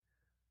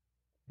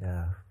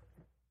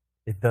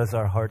It does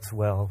our hearts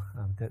well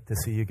to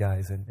see you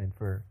guys and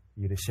for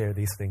you to share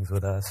these things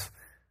with us.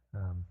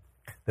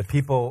 The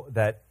people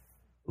that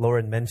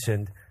Lauren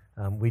mentioned,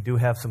 we do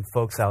have some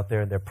folks out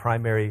there, and their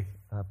primary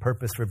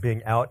purpose for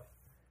being out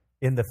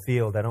in the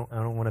field. I don't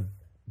want to,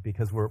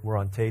 because we're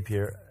on tape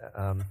here,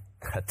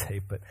 not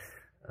tape, but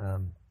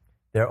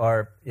there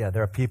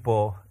are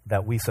people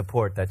that we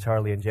support, that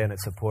Charlie and Janet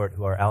support,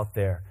 who are out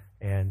there,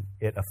 and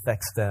it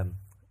affects them.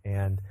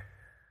 And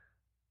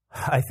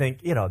I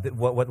think,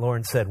 what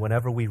Lauren said,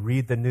 whenever we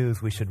read the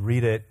news, we should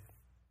read it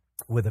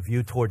with a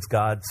view towards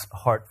God's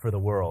heart for the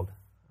world.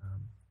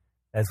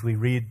 As we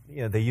read,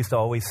 they used to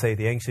always say,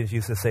 the ancients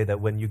used to say that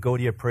when you go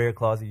to your prayer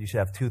closet, you should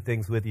have two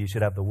things with you. You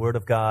should have the Word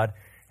of God,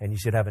 and you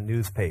should have a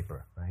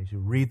newspaper. Right? As you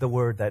read the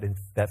Word,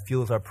 that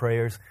fuels our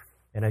prayers.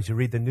 And as you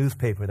read the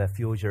newspaper, that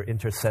fuels your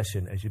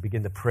intercession. As you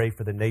begin to pray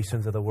for the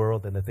nations of the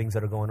world and the things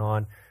that are going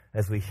on.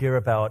 As we hear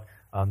about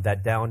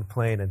that downed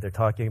plane, and they're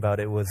talking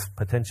about it was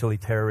potentially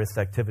terrorist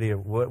activity or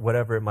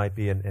whatever it might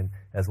be. And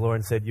as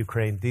Lauren said,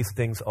 Ukraine, these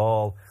things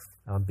all,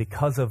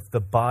 because of the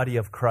body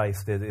of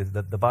Christ,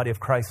 the body of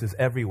Christ is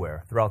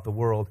everywhere throughout the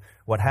world.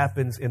 What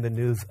happens in the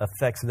news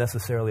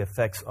necessarily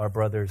affects our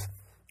brothers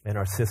and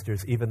our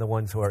sisters, even the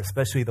ones who are,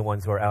 especially the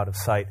ones who are out of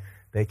sight.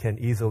 They can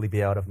easily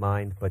be out of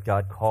mind, but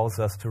God calls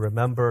us to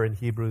remember in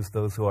Hebrews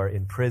those who are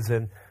in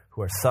prison,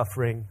 who are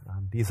suffering.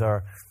 These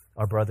are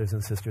our brothers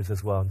and sisters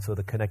as well. And so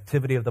the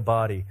connectivity of the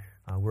body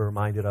we're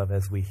reminded of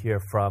as we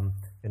hear from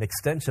an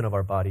extension of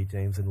our body,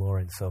 James and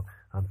Lauren. So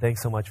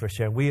thanks so much for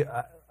sharing.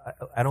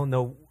 I don't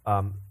know,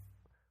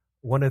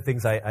 one of the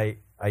things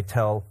I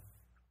tell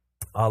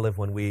Olive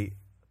when we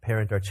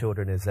parent our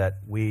children is that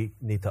we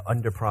need to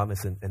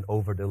underpromise and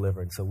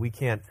overdeliver. And so we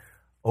can't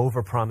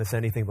overpromise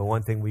anything, but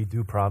one thing we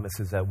do promise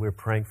is that we're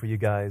praying for you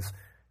guys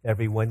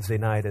every Wednesday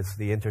night as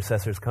the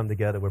intercessors come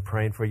together. We're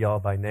praying for y'all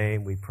by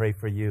name. We pray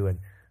for you, and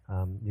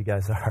you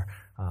guys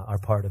are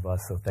part of us.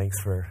 So thanks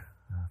for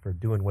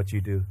doing what you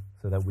do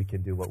so that we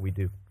can do what we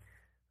do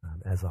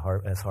as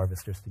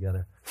harvesters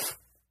together.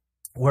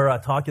 We're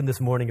talking this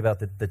morning about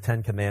the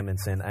Ten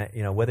Commandments, and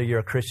whether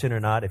you're a Christian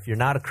or not, if you're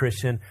not a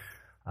Christian,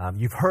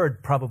 you've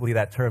heard probably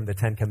that term, the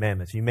Ten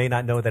Commandments. You may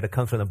not know that it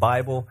comes from the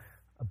Bible,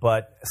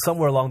 but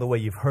somewhere along the way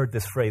you've heard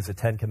this phrase, the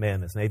Ten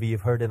Commandments. Maybe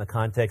you've heard in the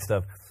context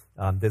of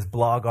this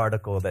blog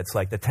article that's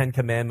like the 10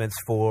 Commandments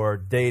for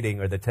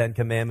dating, or the 10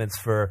 Commandments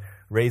for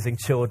raising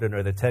children,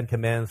 or the 10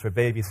 Commandments for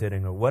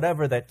babysitting, or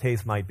whatever that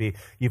case might be.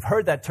 You've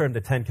heard that term,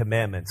 the 10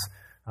 Commandments,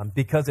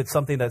 because it's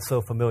something that's so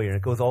familiar, and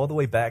it goes all the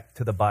way back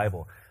to the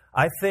Bible.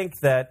 I think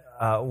that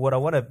what I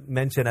want to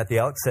mention at the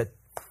outset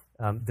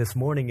this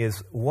morning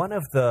is one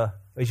of the,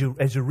 as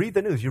you read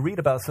the news, you read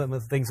about some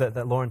of the things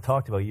that Lauren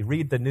talked about. You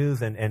read the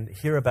news and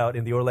hear about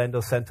in the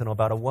Orlando Sentinel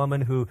about a woman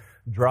who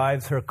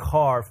drives her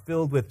car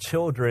filled with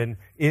children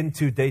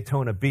into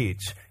Daytona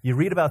Beach. You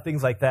read about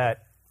things like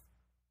that.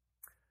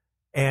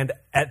 And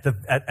at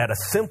a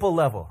simple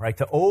level, right,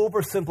 to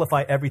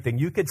oversimplify everything,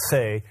 you could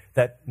say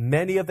that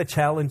many of the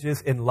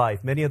challenges in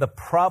life, many of the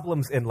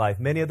problems in life,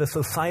 many of the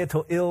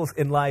societal ills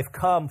in life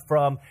come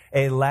from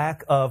a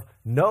lack of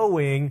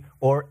knowing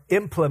or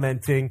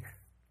implementing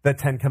the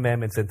Ten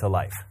Commandments into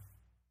life.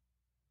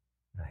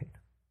 Right?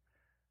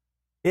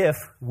 If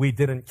we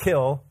didn't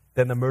kill,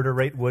 then the murder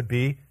rate would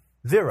be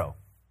 0.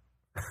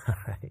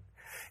 Right?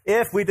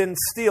 If we didn't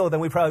steal, then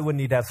we probably wouldn't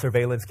need to have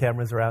surveillance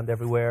cameras around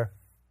everywhere.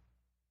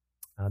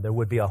 There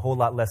would be a whole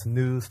lot less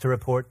news to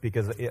report,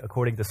 because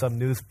according to some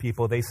news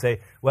people, they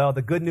say, well,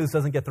 the good news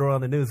doesn't get thrown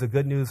on the news. The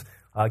good news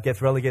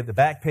gets relegated to the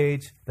back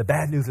page. The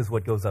bad news is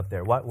what goes up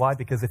there. Why?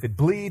 Because if it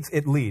bleeds,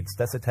 it leads.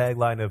 That's the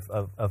tagline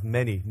of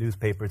many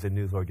newspapers and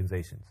news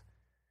organizations.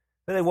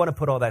 And they want to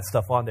put all that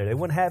stuff on there. They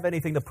wouldn't have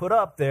anything to put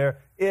up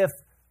there if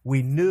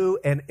we knew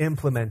and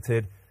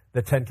implemented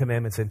the Ten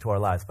Commandments into our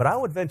lives. But I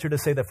would venture to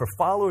say that for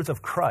followers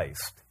of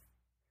Christ,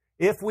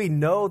 if we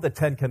know the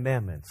Ten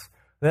Commandments,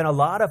 then a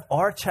lot of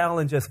our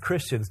challenge as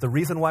Christians, the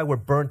reason why we're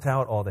burnt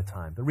out all the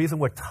time, the reason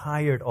we're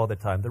tired all the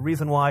time, the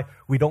reason why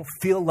we don't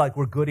feel like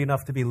we're good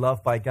enough to be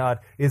loved by God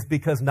is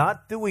because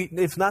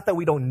it's not that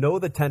we don't know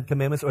the Ten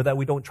Commandments or that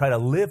we don't try to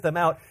live them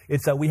out.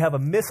 It's that we have a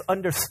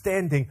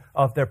misunderstanding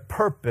of their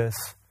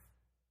purpose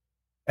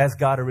as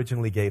God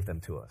originally gave them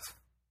to us.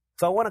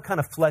 So I want to kind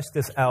of flesh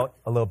this out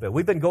a little bit.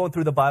 We've been going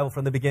through the Bible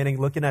from the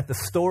beginning, looking at the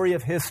story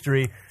of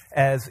history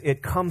as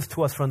it comes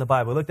to us from the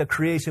Bible. We looked at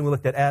creation, we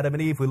looked at Adam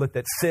and Eve, we looked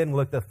at sin, we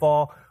looked at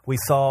fall, we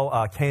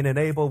saw Cain and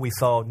Abel, we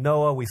saw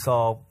Noah, we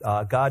saw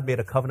God made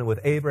a covenant with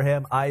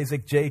Abraham,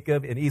 Isaac,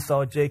 Jacob, and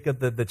Esau, Jacob,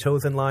 the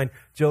chosen line,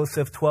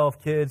 Joseph,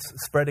 12 kids,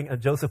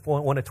 Joseph,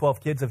 one of 12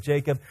 kids of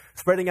Jacob,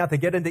 spreading out to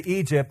get into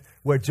Egypt,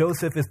 where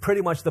Joseph is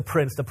pretty much the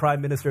prince, the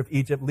prime minister of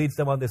Egypt, leads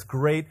them on this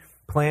great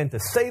plan to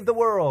save the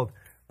world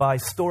by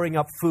storing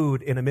up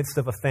food in the midst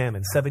of a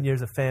famine. 7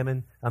 years of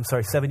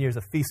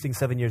feasting,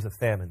 7 years of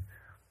famine.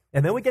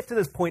 And then we get to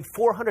this point,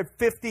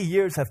 450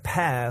 years have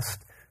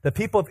passed. The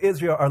people of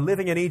Israel are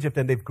living in Egypt,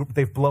 and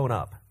they've blown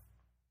up.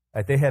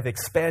 Right? They have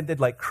expanded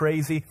like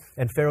crazy,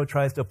 and Pharaoh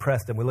tries to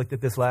oppress them. We looked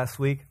at this last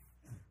week.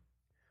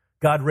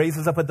 God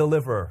raises up a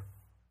deliverer,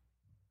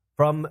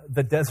 from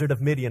the desert of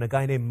Midian, a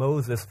guy named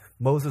Moses.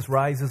 Moses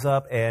rises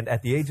up, and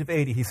at the age of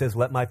 80, he says,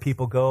 let my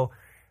people go.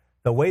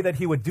 The way that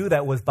he would do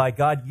that was by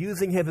God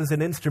using him as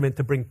an instrument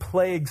to bring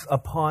plagues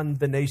upon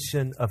the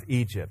nation of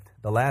Egypt.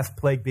 The last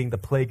plague being the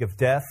plague of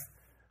death.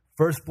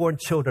 Firstborn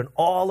children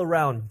all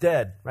around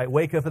dead, right?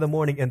 Wake up in the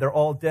morning and they're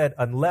all dead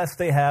unless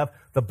they have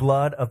the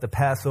blood of the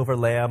Passover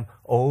lamb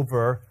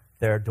over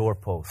their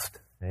doorpost.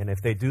 And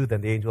if they do,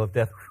 then the angel of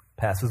death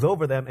passes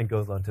over them and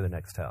goes on to the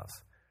next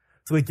house.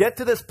 So we get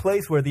to this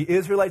place where the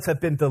Israelites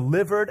have been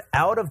delivered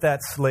out of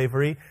that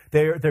slavery.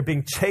 They're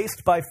being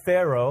chased by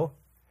Pharaoh,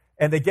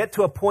 and they get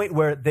to a point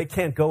where they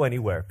can't go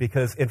anywhere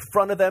because in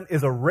front of them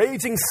is a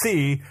raging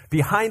sea,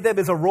 behind them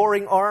is a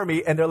roaring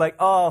army, and they're like,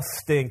 oh,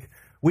 stink.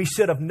 We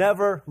should have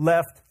never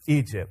left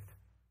Egypt.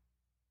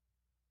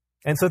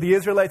 And so the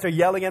Israelites are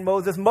yelling at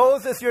Moses,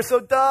 Moses, you're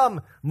so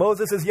dumb.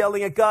 Moses is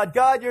yelling at God,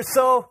 God, you're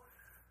so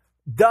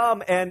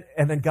dumb. And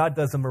then God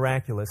does the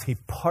miraculous. He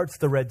parts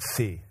the Red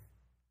Sea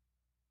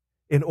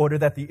in order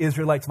that the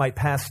Israelites might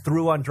pass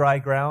through on dry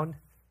ground.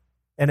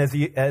 And as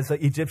the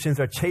Egyptians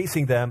are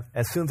chasing them,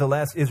 as soon as the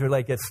last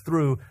Israelite gets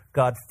through,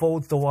 God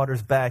folds the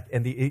waters back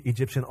and the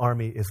Egyptian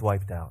army is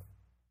wiped out.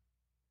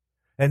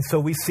 And so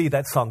we see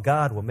that song,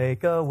 God will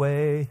make a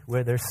way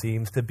where there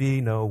seems to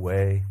be no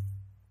way.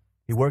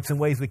 He works in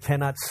ways we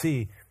cannot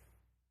see.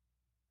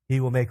 He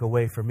will make a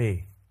way for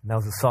me. And that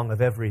was the song of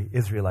every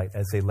Israelite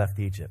as they left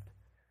Egypt.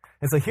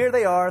 And so here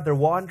they are, they're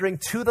wandering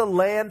to the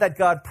land that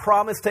God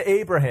promised to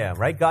Abraham,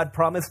 right? God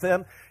promised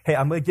them, hey,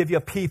 I'm going to give you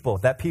a people.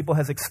 That people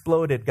has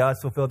exploded.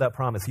 God's fulfilled that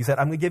promise. He said,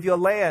 I'm going to give you a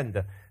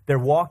land. They're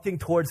walking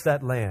towards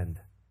that land.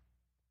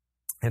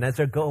 And as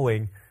they're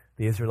going,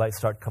 the Israelites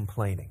start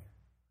complaining.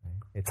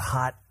 It's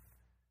hot.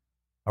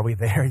 Are we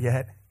there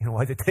yet?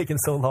 Why is it taking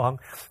so long?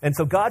 And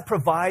so God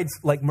provides,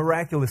 like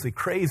miraculously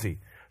crazy,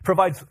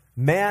 provides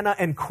manna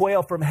and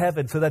quail from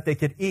heaven so that they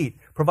could eat,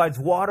 provides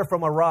water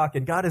from a rock,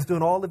 and God is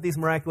doing all of these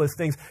miraculous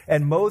things.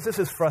 And Moses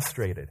is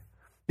frustrated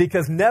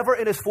because never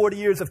in his 40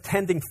 years of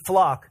tending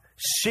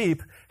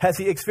sheep, has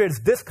he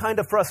experienced this kind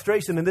of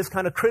frustration and this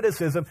kind of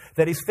criticism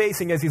that he's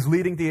facing as he's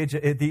leading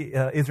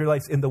the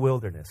Israelites in the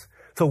wilderness.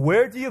 So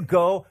where do you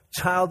go,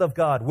 child of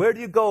God? Where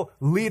do you go,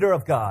 leader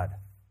of God?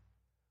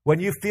 When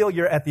you feel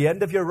you're at the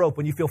end of your rope,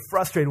 when you feel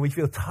frustrated, when you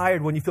feel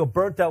tired, when you feel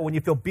burnt out, when you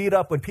feel beat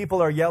up, when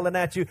people are yelling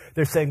at you,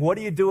 they're saying, what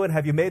are you doing?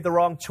 Have you made the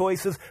wrong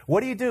choices?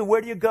 What do you do?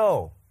 Where do you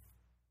go?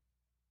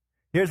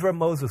 Here's where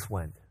Moses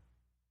went.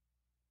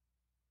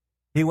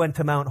 He went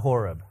to Mount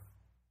Horeb,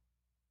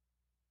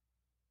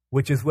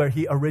 which is where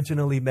he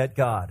originally met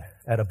God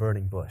at a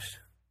burning bush.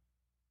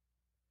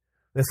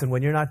 Listen,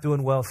 when you're not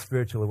doing well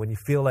spiritually, when you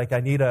feel like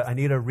I need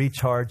a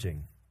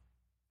recharging,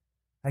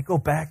 I go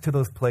back to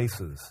those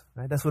places.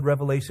 Right? That's what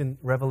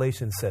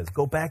Revelation says.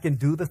 Go back and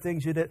do the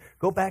things you did.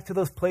 Go back to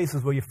those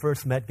places where you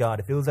first met God.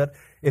 If it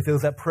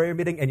was at prayer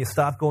meeting and you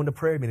stopped going to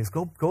prayer meetings,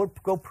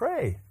 go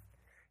pray.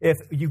 If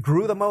you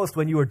grew the most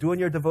when you were doing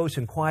your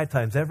devotion, quiet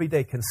times every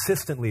day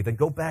consistently, then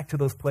go back to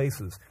those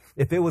places.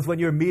 If it was when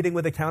you were meeting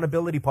with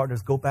accountability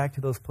partners, go back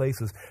to those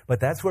places. But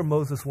that's where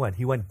Moses went.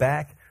 He went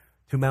back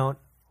to Mount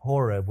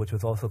Horeb, which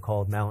was also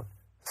called Mount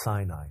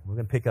Sinai. We're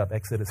going to pick up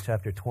Exodus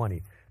chapter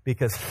 20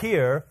 because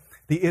here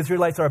the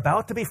Israelites are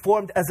about to be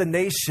formed as a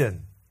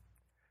nation.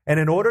 And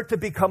in order to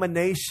become a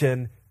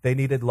nation, they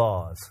needed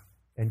laws.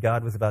 And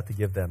God was about to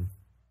give them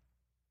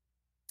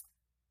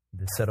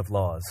this set of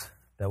laws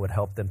that would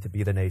help them to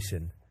be the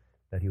nation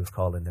that he was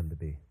calling them to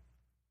be.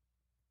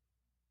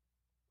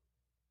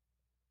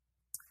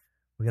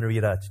 We're going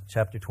to read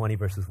chapter 20,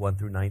 verses 1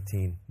 through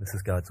 19. This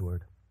is God's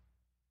word.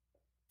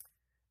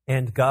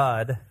 And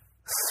God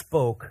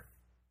spoke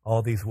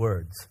all these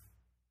words.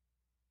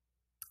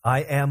 I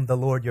am the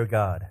Lord your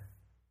God,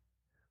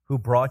 who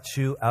brought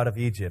you out of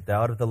Egypt,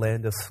 out of the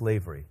land of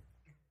slavery.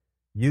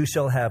 You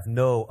shall have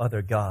no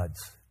other gods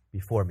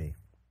before me.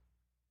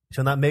 You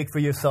shall not make for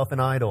yourself an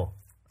idol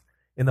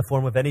in the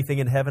form of anything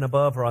in heaven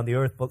above or on the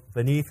earth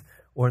beneath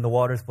or in the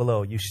waters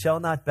below. You shall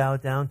not bow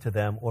down to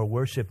them or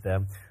worship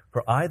them.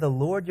 For I, the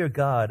Lord your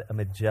God, am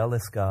a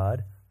jealous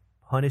God,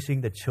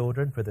 punishing the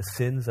children for the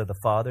sins of the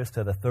fathers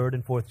to the third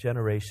and fourth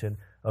generation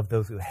of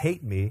those who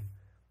hate me,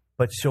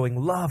 but showing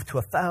love to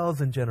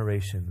 1,000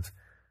 generations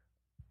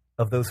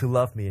of those who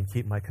love me and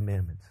keep my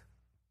commandments.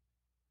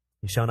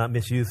 You shall not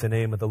misuse the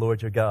name of the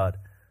Lord your God,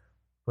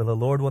 for the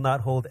Lord will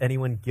not hold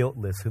anyone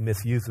guiltless who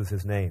misuses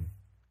his name.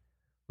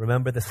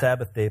 Remember the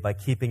Sabbath day by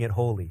keeping it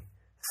holy.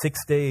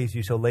 6 days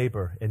you shall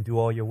labor and do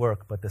all your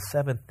work, but the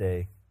seventh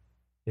day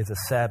is a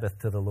Sabbath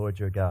to the Lord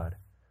your God.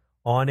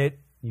 On it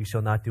you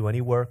shall not do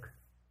any work,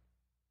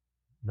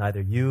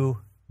 neither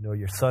you, nor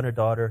your son or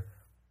daughter,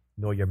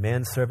 nor your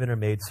manservant or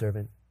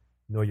maidservant,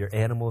 nor your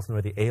animals,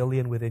 nor the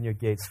alien within your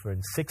gates. For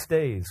in 6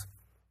 days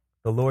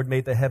the Lord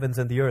made the heavens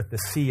and the earth, the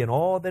sea, and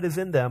all that is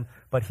in them,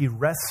 but he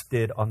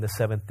rested on the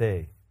seventh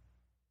day.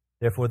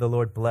 Therefore the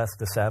Lord blessed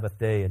the Sabbath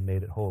day and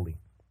made it holy.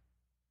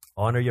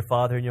 Honor your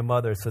father and your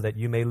mother, so that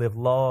you may live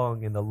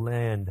long in the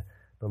land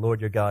the Lord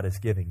your God is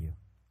giving you.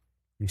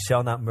 You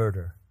shall not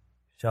murder,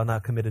 shall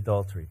not commit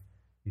adultery,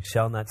 you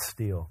shall not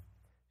steal,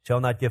 Shall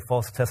not give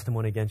false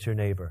testimony against your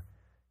neighbor.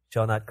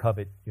 Shall not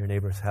covet your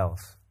neighbor's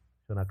house.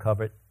 Shall not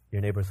covet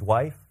your neighbor's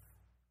wife,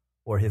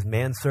 or his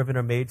manservant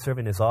or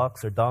maidservant, his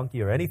ox or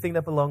donkey, or anything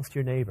that belongs to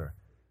your neighbor.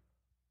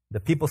 The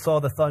people saw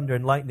the thunder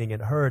and lightning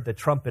and heard the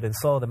trumpet and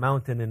saw the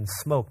mountain in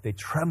smoke. They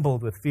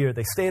trembled with fear.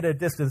 They stayed at a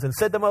distance and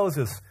said to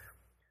Moses,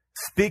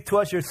 speak to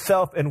us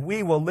yourself and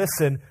we will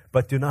listen,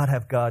 but do not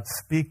have God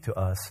speak to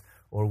us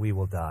or we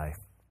will die.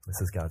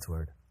 This is God's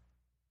word.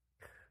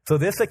 So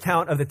this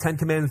account of the Ten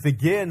Commandments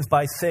begins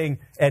by saying,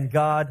 and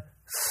God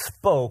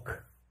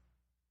spoke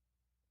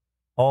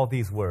all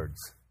these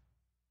words.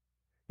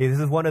 This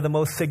is one of the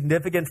most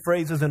significant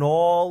phrases in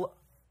all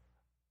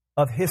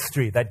of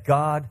history, that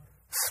God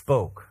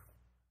spoke.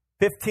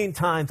 15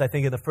 times, I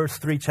think, in the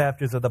first 3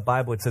 chapters of the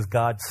Bible, it says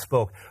God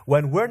spoke.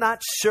 When we're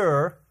not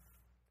sure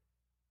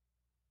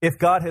if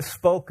God has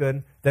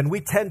spoken, then we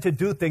tend to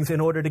do things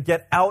in order to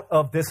get out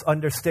of this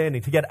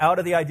understanding, to get out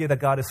of the idea that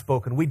God has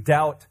spoken. We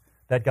doubt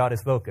that God has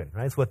spoken,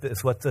 right?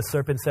 It's what the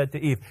serpent said to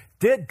Eve.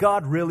 Did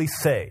God really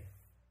say?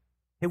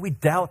 And we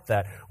doubt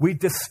that. We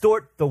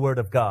distort the word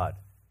of God.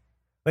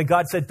 When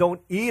God said,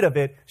 don't eat of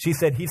it, he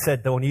said,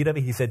 don't eat of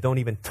it. He said, don't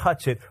even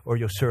touch it or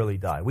you'll surely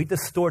die. We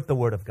distort the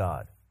word of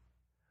God.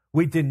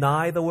 We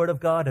deny the word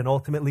of God, and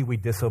ultimately we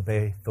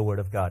disobey the word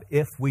of God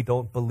if we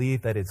don't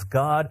believe that it's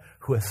God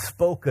who has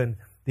spoken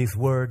these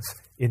words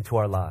into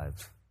our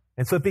lives.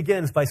 And so it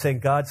begins by saying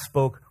God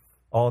spoke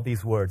all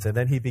these words. And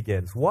then he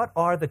begins, what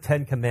are the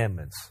 10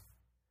 Commandments?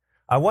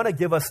 I want to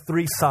give us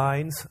 3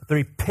 signs,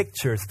 3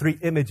 pictures, 3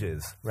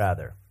 images,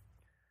 rather.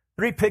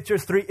 3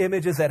 pictures, 3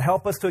 images that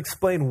help us to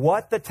explain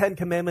what the 10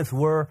 Commandments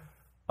were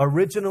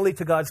originally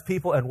to God's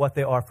people and what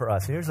they are for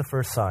us. Here's the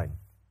first sign.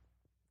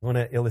 I want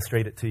to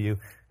illustrate it to you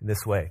in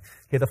this way.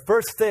 Okay, the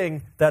first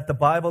thing that the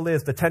Bible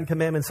is, the 10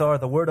 Commandments are,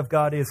 the Word of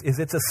God is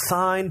it's a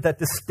sign that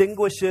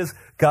distinguishes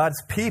God's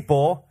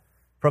people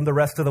from the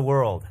rest of the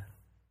world.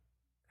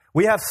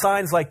 We have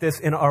signs like this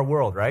in our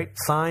world, right?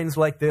 Signs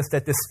like this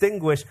that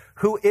distinguish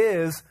who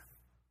is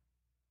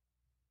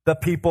the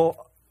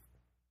people,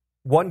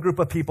 one group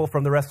of people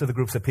from the rest of the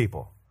groups of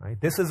people. Right?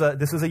 This is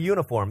a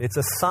uniform. It's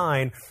a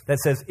sign that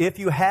says if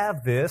you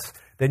have this,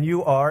 then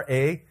you are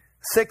a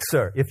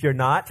Sixer. If you're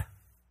not,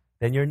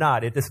 then you're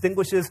not. It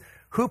distinguishes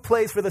who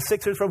plays for the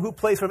Sixers from who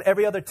plays from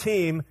every other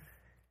team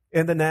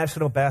in the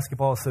National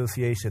Basketball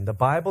Association. The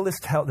Bible is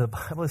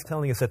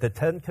telling us that the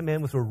 10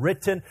 Commandments were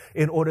written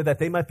in order that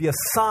they might be a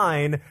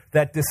sign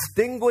that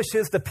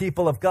distinguishes the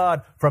people of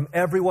God from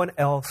everyone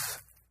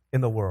else in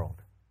the world.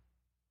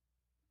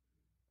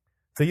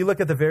 So you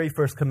look at the very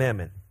first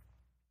commandment.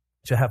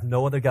 You shall have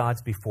no other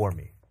gods before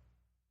me.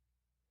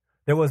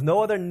 There was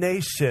no other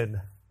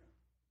nation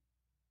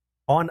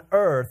on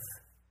earth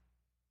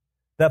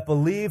that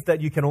believed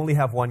that you can only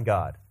have one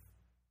God.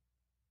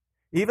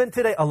 Even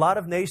today, a lot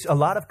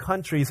of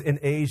countries in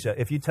Asia,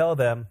 if you tell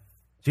them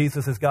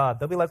Jesus is God,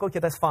 they'll be like, okay,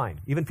 that's fine.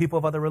 Even people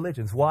of other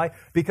religions. Why?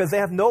 Because they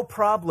have no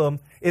problem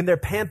in their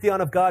pantheon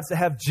of gods to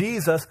have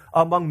Jesus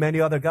among many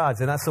other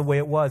gods. And that's the way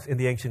it was in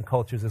the ancient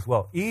cultures as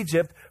well.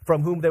 Egypt,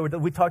 from whom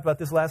we talked about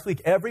this last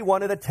week, every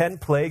one of the 10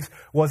 plagues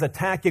was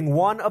attacking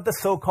one of the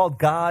so-called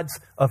gods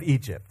of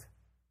Egypt.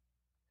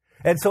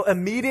 And so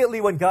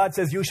immediately when God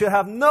says you should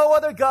have no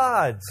other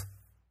gods,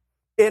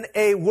 in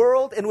a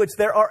world in which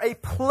there are a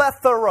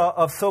plethora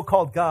of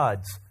so-called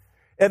gods,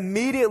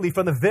 immediately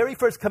from the very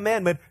first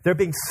commandment, they're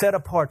being set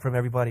apart from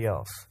everybody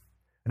else.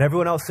 And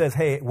everyone else says,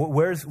 hey,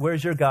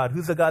 where's your God?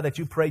 Who's the God that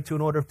you pray to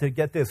in order to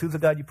get this? Who's the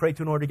God you pray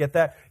to in order to get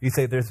that? You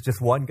say, there's just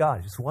one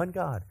God. Just one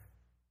God.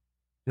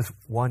 Just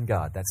one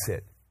God. That's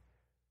it.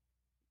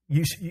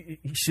 You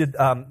should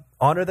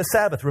honor the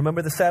Sabbath.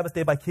 Remember the Sabbath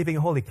day by keeping it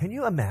holy. Can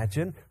you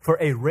imagine for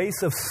a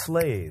race of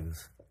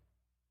slaves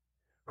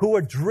who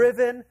were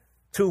driven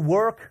to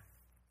work,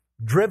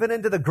 driven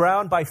into the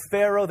ground by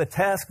Pharaoh, the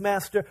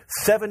taskmaster,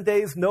 7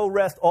 days, no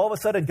rest. All of a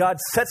sudden, God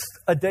sets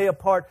a day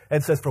apart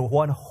and says, for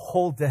one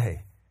whole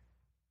day,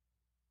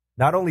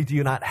 not only do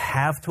you not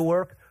have to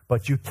work,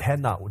 but you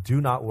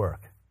do not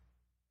work.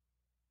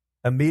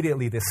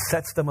 Immediately, this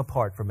sets them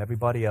apart from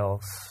everybody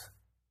else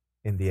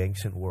in the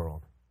ancient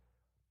world.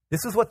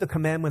 This is what the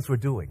commandments were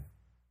doing.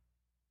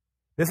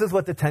 This is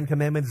what the 10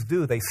 Commandments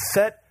do. They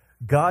set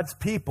God's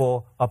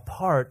people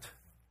apart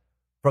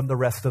from the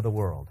rest of the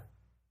world.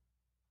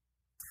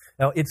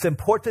 Now, it's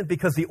important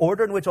because the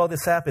order in which all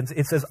this happens,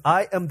 it says,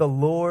 I am the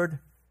Lord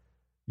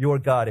your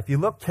God. If you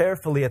look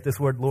carefully at this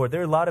word Lord,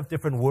 there are a lot of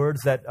different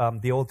words that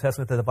the Old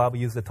Testament that the Bible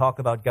uses to talk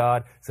about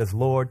God. It says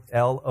Lord,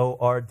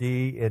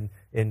 L-O-R-D,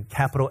 in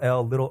capital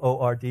L, little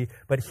O-R-D.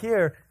 But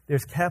here,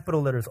 there's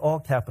capital letters, all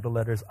capital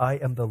letters, I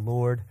am the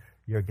Lord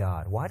your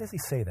God. Why does he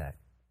say that?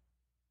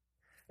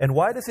 And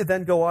why does he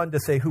then go on to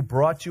say, who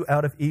brought you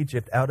out of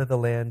Egypt, out of the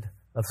land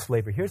of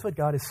slavery? Here's what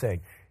God is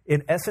saying.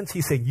 In essence,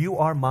 he's saying, you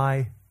are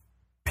my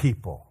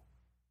people.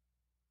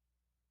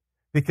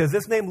 Because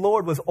this name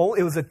Lord was a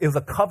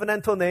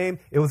covenantal name.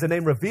 It was a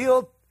name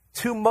revealed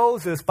to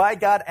Moses by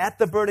God at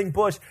the burning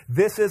bush.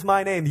 This is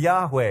my name,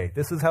 Yahweh.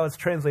 This is how it's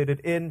translated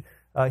in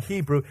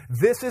Hebrew.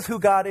 This is who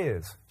God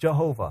is,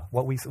 Jehovah,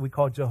 what we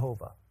call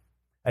Jehovah.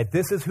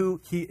 This is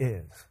who he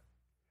is.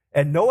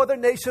 And no other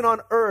nation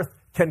on earth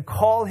can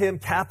call him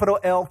capital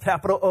L,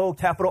 capital O,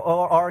 capital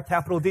R,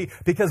 capital D,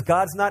 because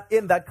God's not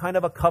in that kind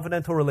of a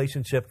covenantal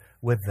relationship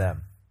with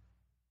them.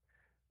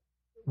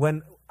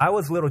 When I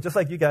was little, just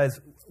like you guys,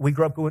 we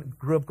grew up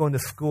going to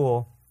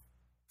school,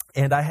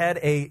 and I had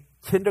a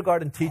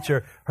kindergarten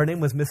teacher. Her name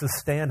was Mrs.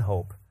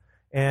 Stanhope.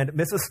 And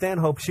Mrs.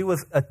 Stanhope, she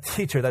was a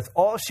teacher. That's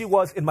all she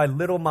was in my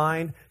little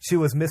mind. She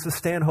was Mrs.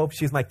 Stanhope.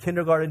 She's my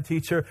kindergarten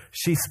teacher.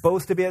 She's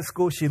supposed to be at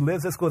school. She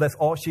lives at school. That's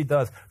all she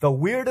does. The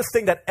weirdest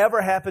thing that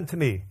ever happened to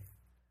me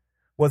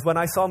was when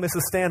I saw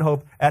Mrs.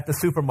 Stanhope at the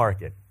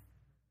supermarket.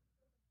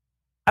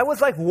 I was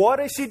like, what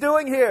is she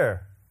doing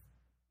here?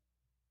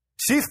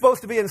 She's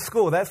supposed to be in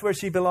school. That's where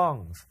she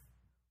belongs.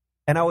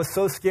 And I was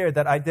so scared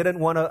that I didn't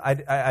want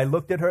to, I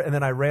looked at her and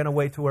then I ran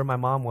away to where my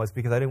mom was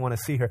because I didn't want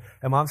to see her.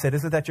 And Mom said,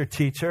 isn't that your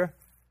teacher?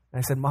 And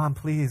I said, Mom,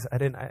 please. I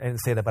didn't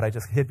say that, but I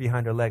just hid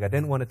behind her leg. I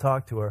didn't want to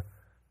talk to her.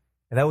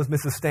 And that was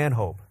Mrs.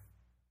 Stanhope.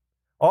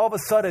 All of a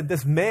sudden,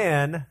 this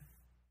man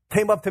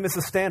came up to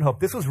Mrs. Stanhope.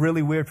 This was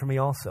really weird for me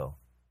also,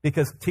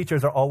 because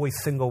teachers are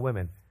always single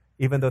women,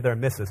 even though they're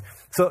Mrs.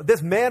 So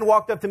this man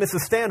walked up to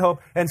Mrs. Stanhope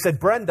and said,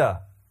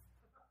 Brenda.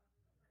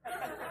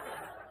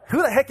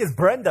 Who the heck is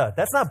Brenda?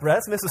 That's not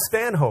Brenda, that's Mrs.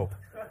 Stanhope.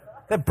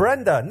 That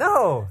Brenda,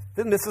 no,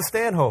 this is Mrs.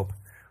 Stanhope.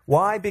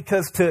 Why?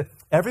 Because to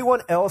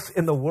everyone else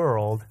in the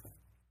world,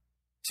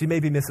 she may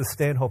be Mrs.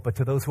 Stanhope, but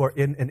to those who are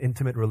in an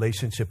intimate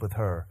relationship with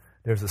her,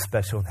 there's a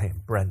special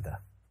name, Brenda.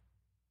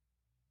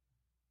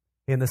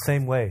 In the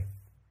same way,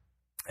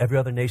 every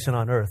other nation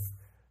on earth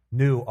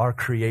knew our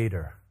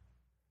Creator,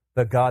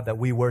 the God that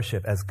we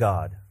worship as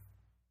God.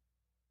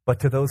 But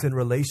to those in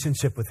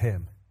relationship with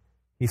Him,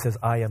 He says,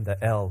 I am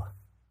the L,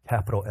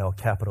 capital L,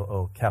 capital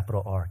O,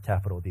 capital R,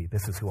 capital D.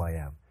 This is who I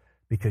am,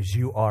 because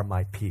you are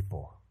my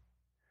people.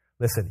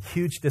 Listen,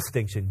 huge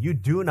distinction. You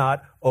do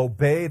not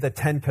obey the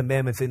Ten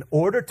Commandments in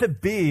order to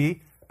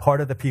be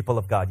part of the people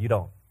of God. You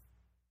don't.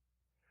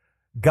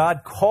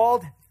 God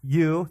called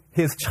you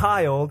His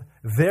child,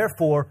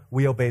 therefore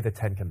we obey the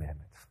Ten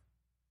Commandments.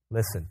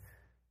 Listen,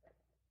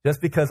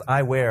 just because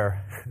I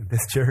wear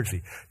this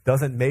jersey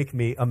doesn't make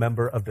me a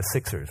member of the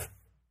Sixers.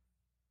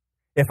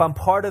 If I'm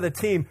part of the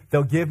team,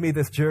 they'll give me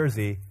this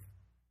jersey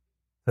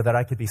so that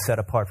I could be set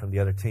apart from the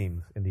other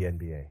teams in the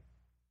NBA.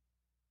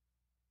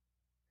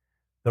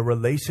 The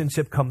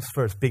relationship comes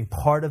first. Being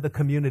part of the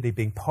community,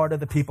 being part of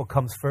the people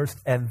comes first,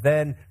 and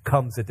then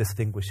comes a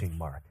distinguishing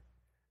mark.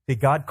 See,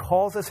 God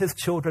calls us His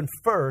children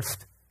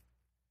first,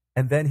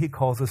 and then He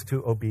calls us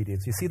to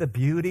obedience. You see, the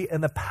beauty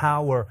and the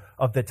power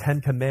of the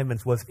Ten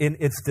Commandments was in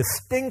its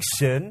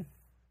distinction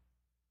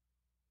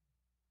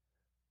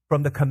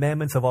from the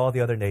commandments of all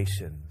the other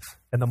nations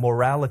and the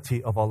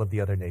morality of all of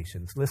the other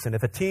nations. Listen,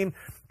 if a team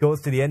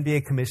goes to the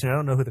NBA commissioner, I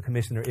don't know who the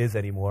commissioner is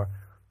anymore,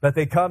 but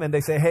they come and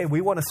they say, hey,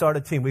 we want to start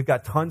a team. We've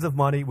got tons of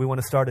money. We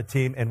want to start a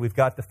team, and we've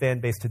got the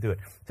fan base to do it.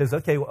 Says,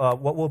 okay,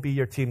 what will be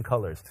your team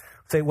colors?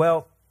 Say,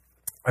 well,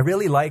 I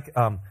really like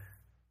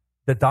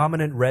the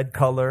dominant red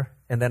color,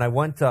 and then I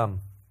want the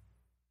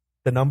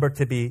number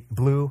to be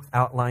blue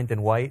outlined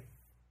in white,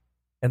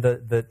 and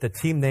the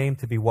team name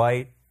to be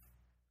white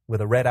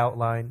with a red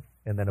outline,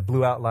 and then a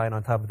blue outline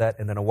on top of that,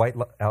 and then a white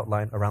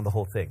outline around the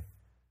whole thing.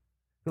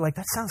 You're like,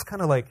 that sounds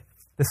kind of like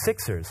the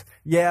Sixers.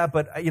 Yeah,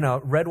 but,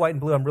 red, white,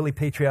 and blue, I'm really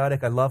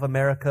patriotic. I love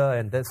America,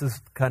 and this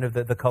is kind of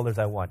the colors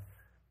I want.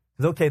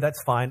 Says, okay,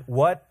 that's fine.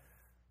 What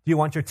do you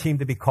want your team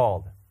to be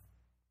called?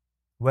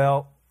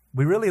 Well,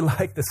 we really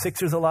like the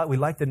Sixers a lot. We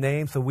like the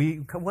name, so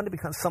we want to be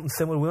something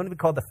similar. We want to be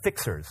called the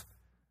Fixers.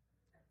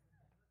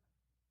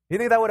 You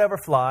think that would ever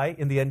fly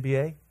in the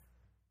NBA?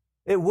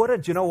 It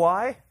wouldn't. You know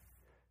why?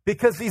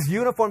 Because these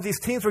uniforms, these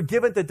teams were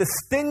given to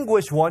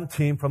distinguish one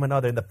team from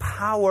another. And the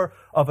power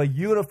of a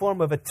uniform,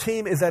 of a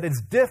team, is that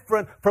it's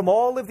different from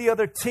all of the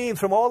other teams,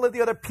 from all of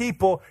the other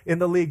people in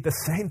the league. The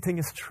same thing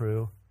is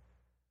true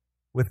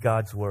with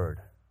God's Word.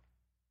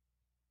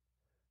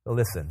 So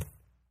listen,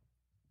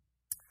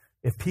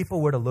 if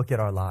people were to look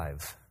at our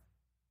lives,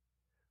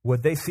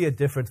 would they see a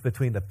difference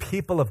between the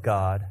people of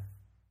God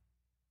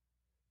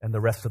and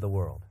the rest of the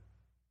world?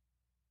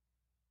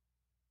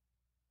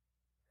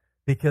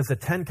 Because the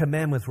Ten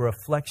Commandments were a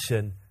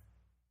reflection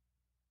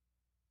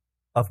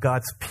of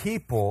God's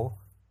people,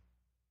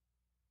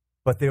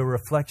 but they were a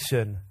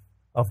reflection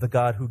of the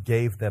God who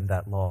gave them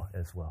that law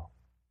as well.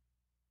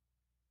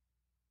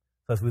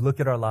 So as we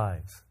look at our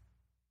lives,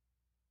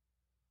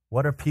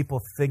 what are people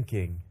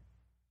thinking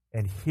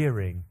and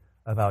hearing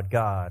about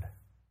God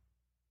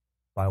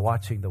by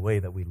watching the way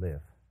that we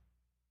live?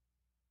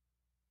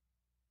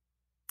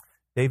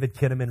 David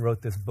Kinnaman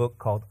wrote this book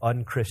called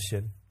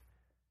Unchristian.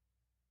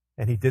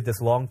 And he did this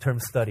long-term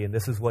study, and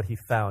this is what he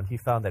found. He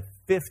found that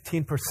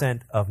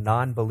 15% of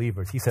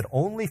non-believers, he said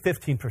only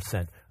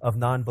 15% of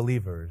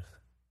non-believers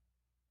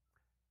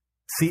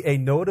see a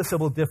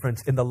noticeable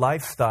difference in the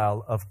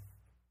lifestyle of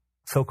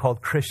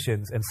so-called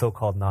Christians and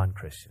so-called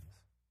non-Christians.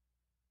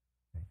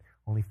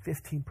 Only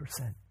 15%.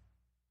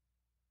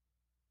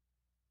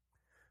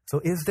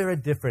 So is there a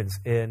difference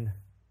in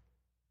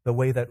the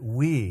way that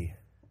we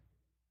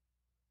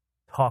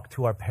talk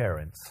to our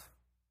parents,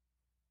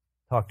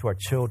 talk to our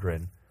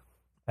children,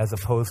 as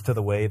opposed to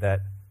the way that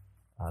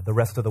the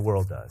rest of the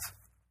world does?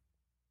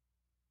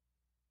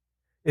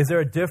 Is there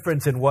a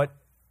difference in what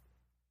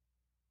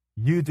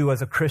you do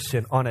as a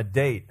Christian on a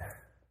date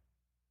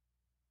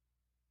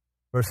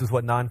versus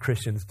what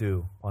non-Christians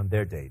do on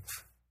their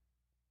dates?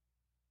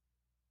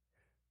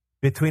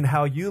 Between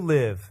how you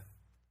live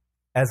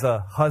as a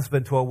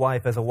husband to a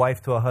wife, as a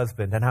wife to a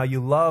husband, and how you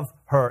love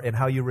her and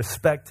how you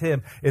respect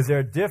him, is there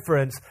a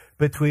difference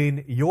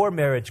between your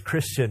marriage,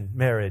 Christian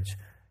marriage,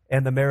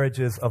 and the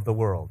marriages of the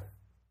world?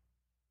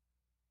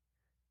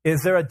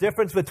 Is there a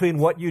difference between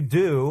what you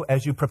do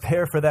as you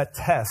prepare for that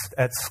test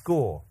at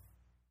school,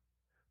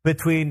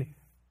 between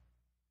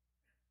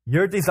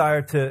your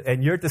desire to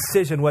and your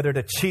decision whether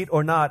to cheat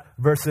or not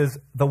versus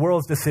the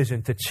world's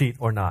decision to cheat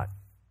or not?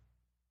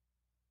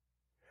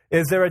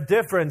 Is there a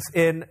difference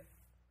in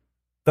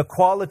the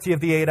quality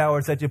of the 8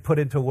 hours that you put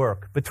into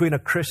work between a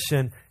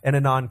Christian and a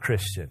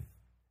non-Christian?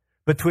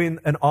 Between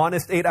an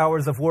honest 8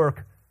 hours of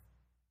work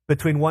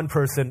between one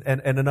person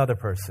and another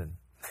person?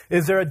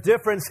 Is there a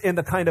difference in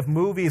the kind of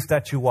movies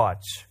that you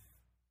watch?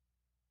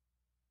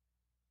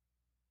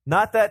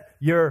 Not that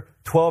you're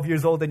 12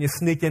 years old and you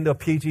sneak into a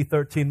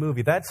PG-13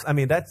 movie. That's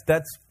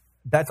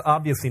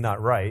obviously not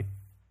right.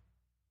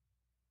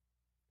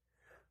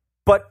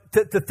 But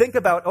to think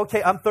about,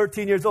 okay, I'm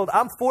 13 years old,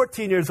 I'm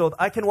 14 years old,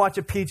 I can watch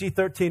a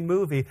PG-13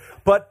 movie,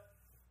 but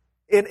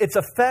in its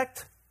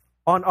effect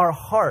on our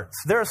hearts,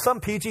 there are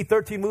some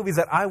PG-13 movies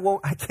that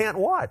I can't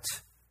watch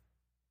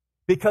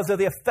because of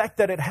the effect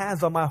that it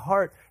has on my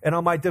heart and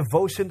on my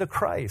devotion to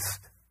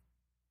Christ.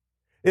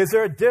 Is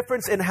there a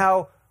difference in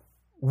how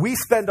we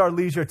spend our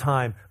leisure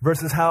time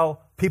versus how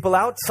people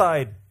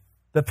outside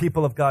the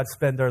people of God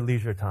spend their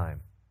leisure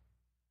time?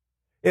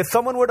 If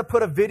someone were to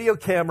put a video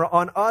camera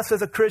on us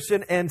as a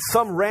Christian and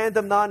some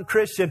random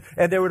non-Christian,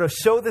 and they were to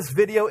show this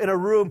video in a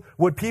room,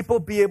 would people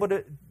be able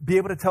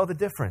to tell the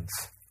difference?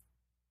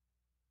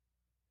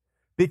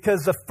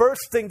 Because the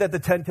first thing that the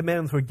Ten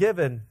Commandments were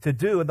given to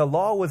do, and the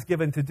law was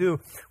given to do,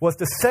 was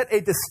to set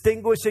a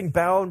distinguishing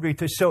boundary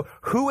to show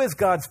who is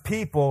God's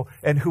people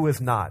and who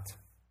is not.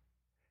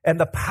 And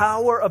the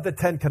power of the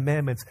Ten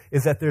Commandments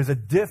is that there's a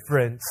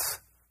difference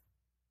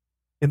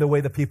in the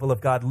way the people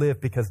of God live,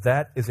 because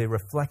that is a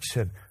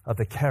reflection of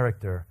the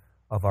character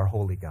of our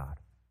holy God.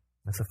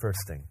 That's the first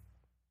thing.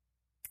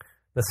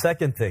 The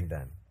second thing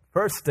then,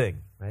 first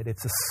thing, right?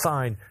 It's a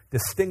sign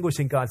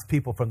distinguishing God's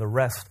people from the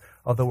rest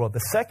of the world. The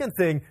second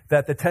thing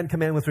that the Ten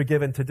Commandments were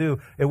given to do,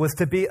 it was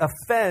to be a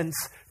fence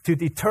to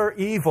deter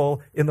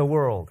evil in the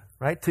world,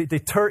 right? To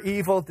deter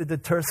evil, to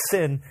deter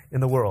sin in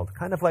the world.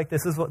 Kind of like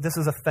this is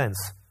a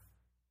fence,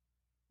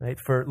 right?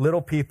 For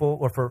little people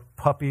or for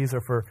puppies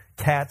or for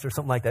cats or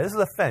something like that. This is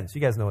a fence.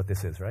 You guys know what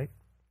this is, right?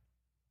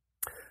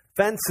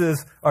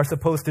 Fences are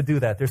supposed to do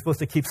that. They're supposed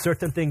to keep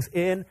certain things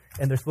in,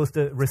 and they're supposed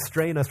to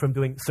restrain us from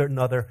doing certain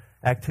other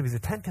activities. The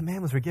Ten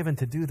Commandments were given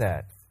to do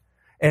that.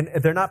 And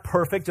they're not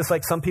perfect, just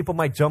like some people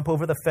might jump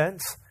over the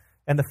fence,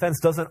 and the fence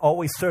doesn't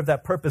always serve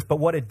that purpose. But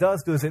what it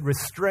does do is it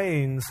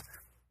restrains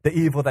the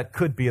evil that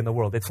could be in the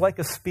world. It's like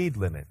a speed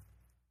limit.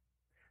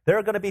 There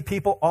are going to be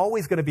people,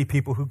 always going to be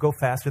people who go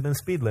faster than the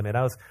speed limit.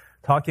 I was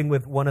talking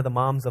with one of the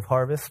moms of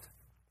Harvest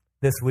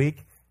this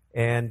week,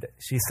 and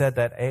she said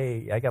that,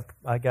 hey,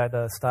 I got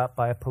stopped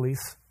by a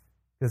police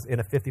because in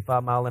a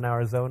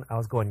 55-mile-an-hour zone, I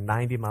was going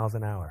 90 miles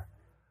an hour.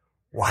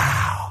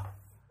 Wow.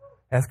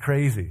 That's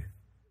crazy.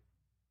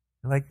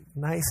 Like,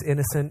 nice,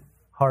 innocent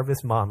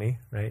Harvest mommy,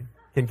 right?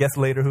 Can guess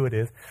later who it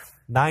is.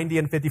 90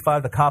 and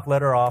 55, the cop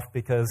let her off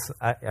because,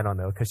 I don't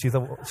know, because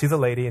she's a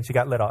lady and she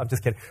got let off. I'm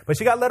just kidding. But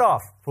she got let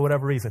off for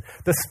whatever reason.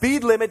 The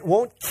speed limit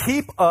won't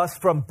keep us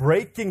from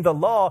breaking the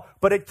law,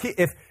 but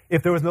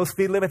if there was no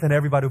speed limit, then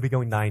everybody would be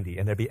going 90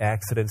 and there'd be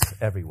accidents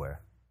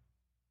everywhere.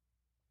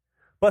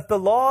 But the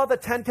law, the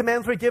Ten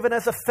Commandments were given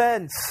as a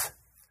fence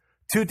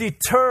to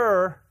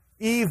deter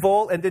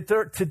evil and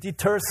to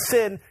deter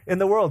sin in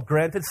the world.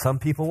 Granted, some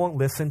people won't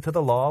listen to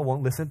the law,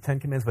 won't listen to the Ten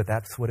Commandments, but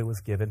that's what it was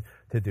given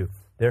to do.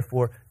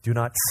 Therefore, do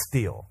not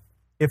steal.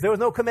 If there was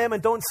no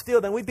commandment, don't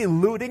steal, then we'd be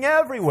looting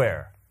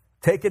everywhere,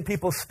 taking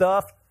people's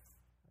stuff.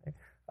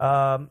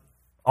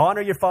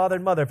 Honor your father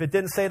and mother. If it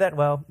didn't say that,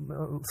 well,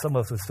 some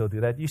of us would still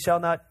do that. You shall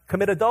not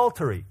commit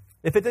adultery.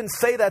 If it didn't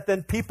say that,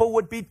 then people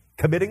would be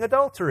committing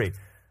adultery.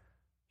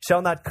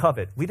 Shall not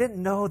covet. We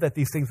didn't know that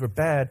these things were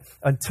bad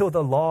until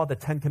the law, the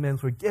Ten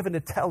Commandments, were given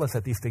to tell us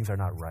that these things are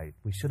not right.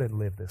 We shouldn't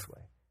live this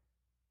way.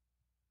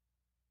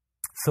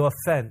 So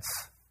offense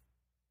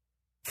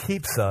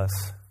keeps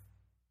us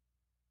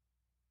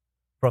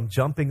from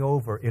jumping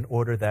over in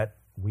order that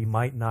we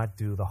might not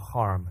do the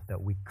harm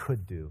that we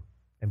could do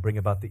and bring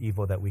about the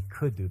evil that we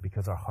could do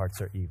because our hearts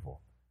are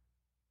evil.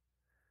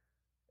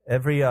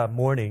 Every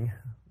morning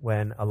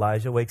when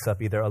Elijah wakes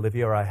up, either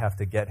Olivia or I have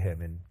to get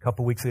him. And a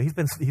couple weeks ago, he's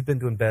been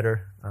doing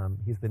better.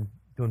 He's been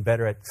doing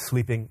better at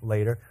sleeping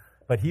later.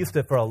 But he used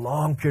to, for a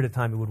long period of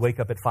time, he would wake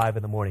up at 5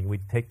 in the morning.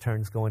 We'd take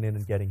turns going in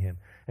and getting him.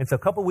 And so a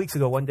couple weeks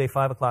ago, one day,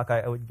 5 o'clock,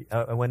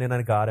 I went in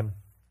and I got him.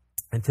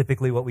 And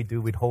typically what we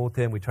do, we'd hold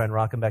him, we'd try and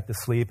rock him back to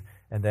sleep,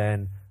 and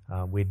then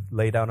we'd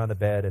lay down on the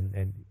bed,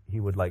 and he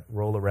would like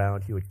roll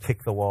around, he would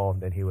kick the wall,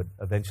 and then he would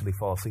eventually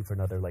fall asleep for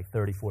another like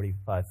 30,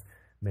 45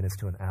 minutes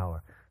to an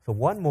hour. So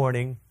one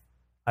morning,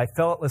 I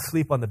fell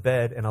asleep on the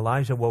bed, and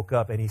Elijah woke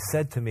up, and he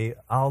said to me,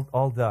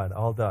 all done,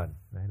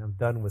 right? I'm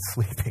done with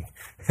sleeping.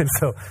 And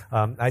so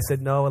I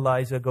said, no,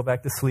 Elijah, go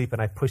back to sleep,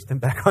 and I pushed him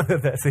back on the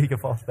bed so he could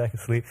fall back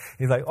asleep.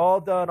 He's like,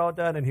 all done,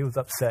 and he was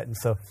upset. And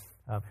so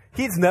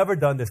he's never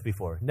done this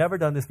before,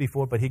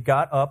 but he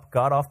got up,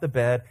 got off the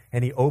bed,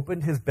 and he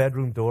opened his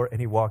bedroom door,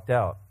 and he walked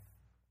out.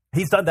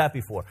 He's done that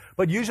before.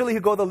 But usually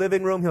he'll go to the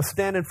living room. He'll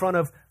stand in front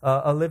of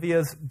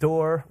Olivia's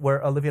door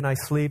where Olivia and I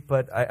sleep,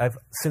 but I've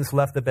since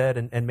left the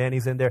bed, and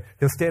Manny's in there.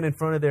 He'll stand in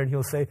front of there, and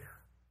he'll say,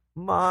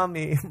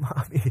 Mommy.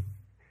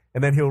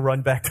 And then he'll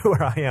run back to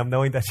where I am,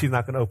 knowing that she's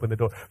not going to open the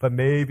door. But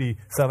maybe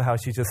somehow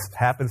she just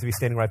happens to be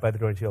standing right by the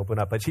door, and she'll open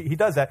up. But he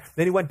does that.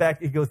 Then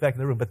he goes back in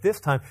the room. But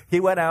this time, he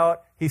went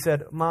out. He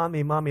said,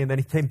 Mommy. And then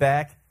he came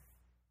back,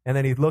 and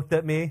then he looked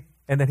at me,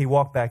 and then he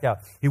walked back out.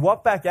 He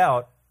walked back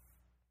out.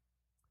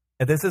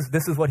 And this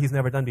is what he's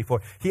never done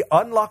before. He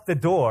unlocked the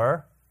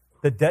door,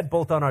 the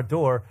deadbolt on our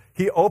door.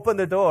 He opened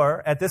the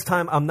door. At this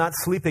time, I'm not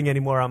sleeping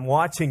anymore. I'm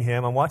watching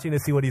him. I'm watching to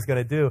see what he's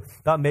going to do.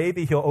 Thought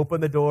maybe he'll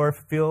open the door,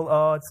 feel,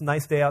 oh, it's a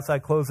nice day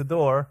outside, close the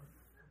door.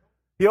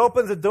 He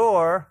opens the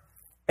door,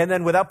 and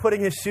then without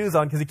putting his shoes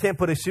on, because he can't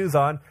put his shoes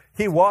on,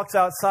 he walks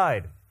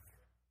outside.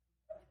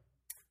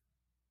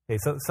 Okay,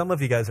 so some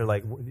of you guys are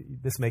like,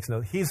 this makes no.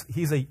 He's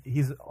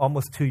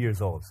almost 2 years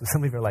old. So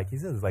some of you are like,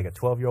 he's like a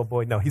 12-year-old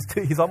boy. No,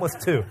 he's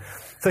almost 2.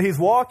 So he's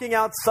walking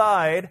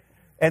outside,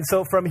 and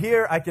so from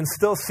here I can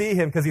still see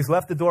him because he's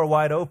left the door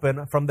wide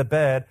open from the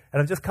bed,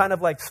 and I'm just kind of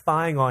like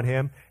spying on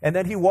him. And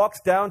then he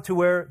walks down to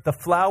where the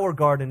flower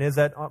garden is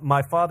that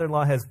my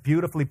father-in-law has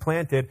beautifully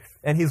planted,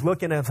 and he's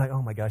looking at it. It's like,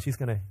 oh my gosh, he's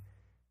going to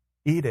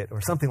eat it or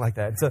something like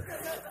that. So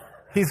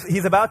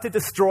He's about to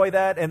destroy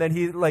that, and then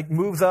he like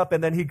moves up,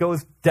 and then he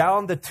goes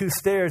down the 2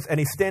 stairs, and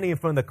he's standing in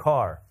front of the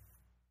car.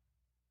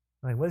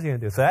 Like, what is he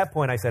going to do? So at that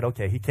point, I said,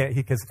 okay, he can't,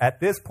 because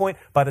at this point,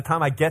 by the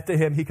time I get to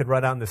him, he could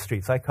run out in the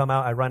street. So I come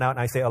out, I run out, and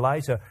I say,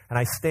 Elijah, and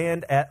I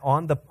stand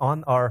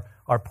on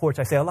our porch.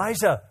 I say,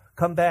 Elijah,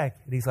 come back.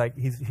 And he's like,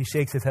 he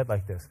shakes his head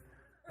like this.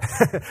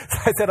 So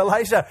I said,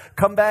 Elijah,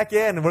 come back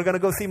in. We're going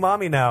to go see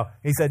Mommy now.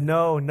 He said,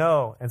 no.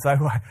 And so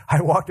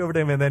I walked over to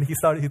him, and then he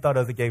thought it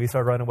was a game. He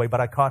started running away, but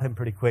I caught him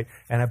pretty quick,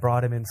 and I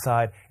brought him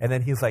inside. And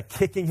then he's like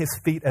kicking his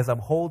feet as I'm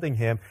holding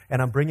him,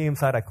 and I'm bringing him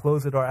inside. I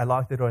close the door, I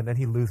lock the door, and then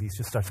he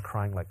just starts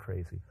crying like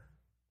crazy.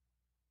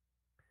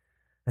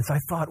 And so I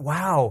thought,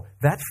 wow,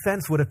 that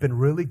fence would have been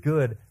really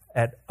good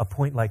at a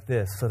point like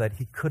this so that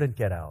he couldn't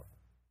get out.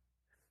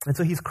 And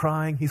so he's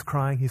crying.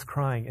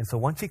 And so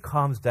once he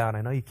calms down,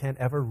 I know you can't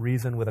ever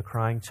reason with a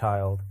crying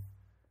child.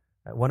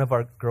 One of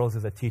our girls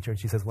is a teacher, and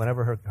she says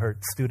whenever her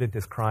student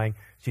is crying,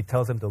 she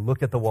tells them to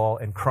look at the wall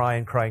and cry,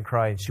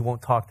 and she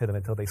won't talk to them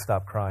until they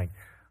stop crying.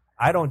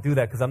 I don't do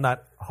that because I'm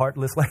not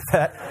heartless like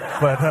that.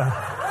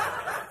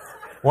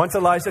 But once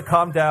Elijah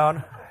calmed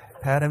down,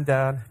 pat him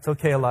down. It's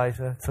okay,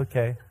 Elijah. It's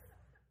okay.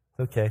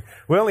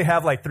 We only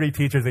have like 3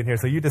 teachers in here,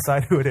 so you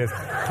decide who it is.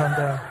 Calm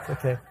down. It's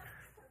okay.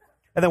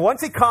 And then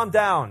once he calmed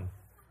down,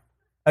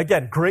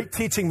 again, great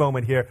teaching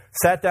moment here.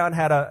 Sat down,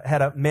 had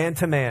a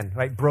man-to-man,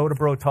 right,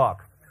 bro-to-bro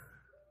talk.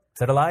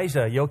 Said,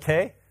 Elijah, you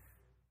okay?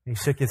 He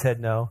shook his head,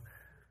 no.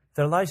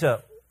 Said,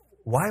 Elijah,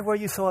 why were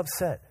you so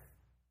upset?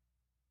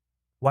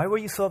 Why were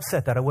you so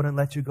upset that I wouldn't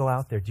let you go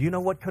out there? Do you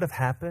know what could have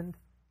happened?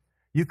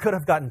 You could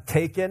have gotten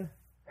taken,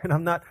 and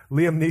I'm not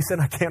Liam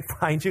Neeson, I can't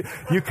find you.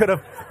 You could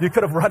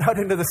have run out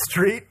into the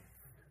street.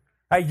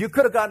 You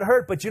could have gotten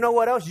hurt, but you know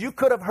what else? You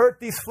could have hurt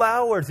these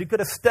flowers. You could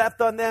have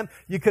stepped on them.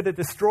 You could have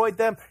destroyed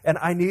them, and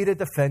I needed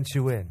to fence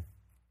you in.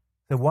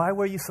 So why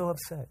were you so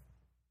upset?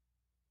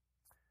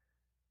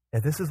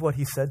 And this is what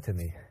he said to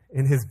me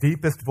in his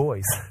deepest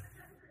voice.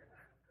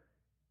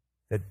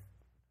 He said,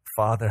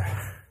 Father,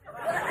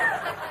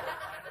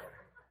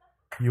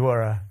 you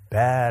are a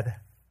bad,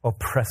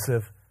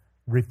 oppressive,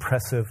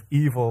 repressive,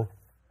 evil,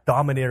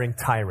 domineering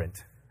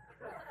tyrant.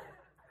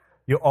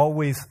 You're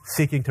always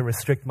seeking to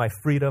restrict my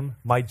freedom,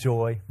 my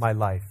joy, my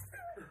life.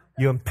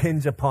 You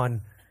impinge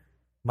upon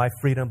my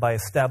freedom by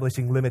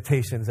establishing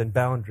limitations and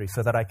boundaries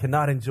so that I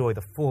cannot enjoy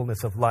the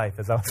fullness of life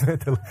as I was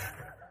meant to live.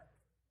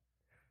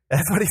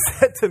 That's what he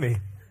said to me.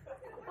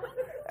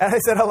 And I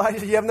said,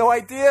 Elijah, you have no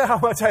idea how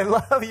much I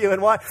love you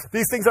and why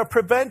these things are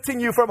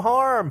preventing you from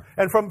harm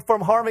and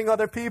from harming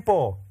other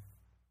people.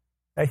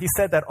 And he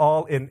said that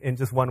all in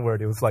just one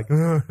word. It was like,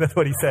 that's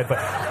what he said, but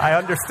I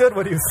understood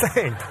what he was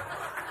saying.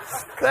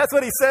 That's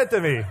what he said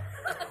to me.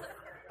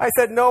 I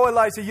said, no,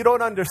 Elijah, you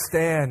don't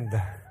understand.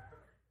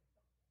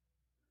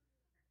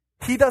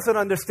 He doesn't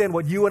understand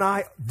what you and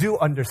I do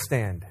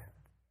understand.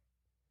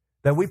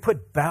 That we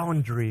put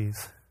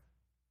boundaries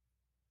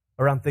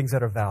around things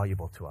that are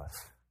valuable to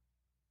us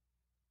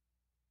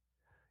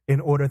in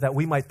order that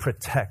we might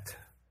protect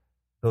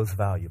those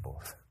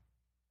valuables.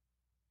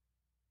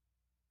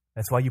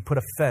 That's why you put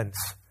a fence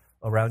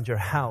around your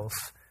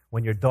house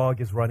when your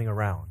dog is running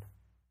around.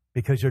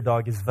 because your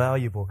dog is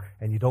valuable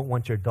and you don't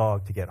want your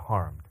dog to get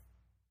harmed.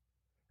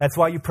 That's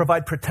why you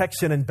provide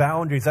protection and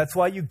boundaries. That's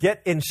why you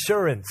get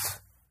insurance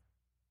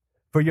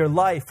for your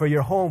life, for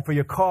your home, for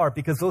your car,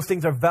 because those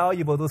things are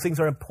valuable. Those things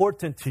are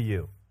important to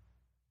you.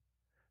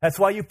 That's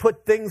why you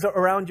put things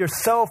around your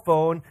cell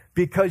phone,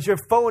 because your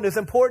phone is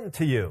important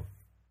to you.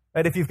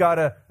 And if you've got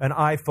an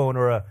iPhone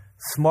or a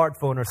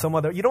smartphone or some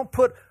other, you don't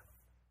put,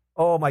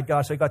 oh my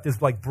gosh, I got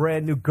this like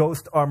brand new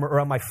ghost armor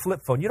around my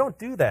flip phone. You don't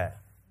do that.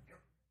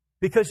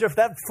 Because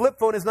that flip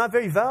phone is not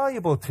very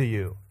valuable to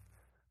you.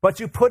 But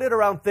you put it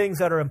around things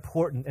that are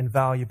important and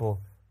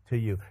valuable to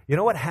you. You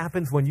know what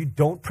happens when you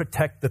don't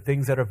protect the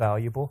things that are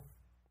valuable?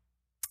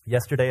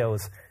 Yesterday I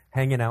was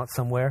hanging out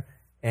somewhere,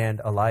 and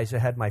Elijah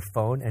had my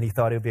phone, and he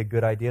thought it would be a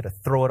good idea to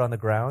throw it on the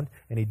ground,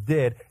 and he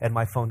did, and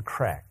my phone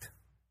cracked.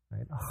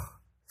 Right? Oh,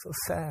 so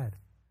sad.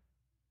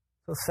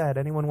 So sad.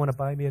 Anyone want to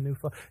buy me a new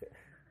phone?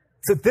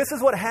 So this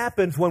is what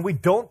happens when we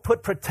don't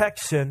put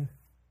protection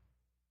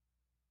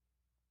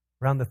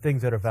around the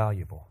things that are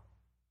valuable.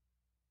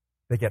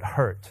 They get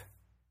hurt.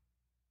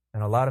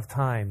 And a lot of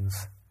times,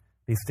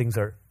 these things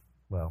are,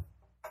 well,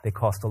 they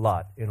cost a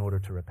lot in order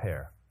to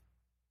repair.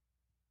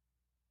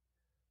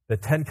 The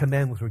Ten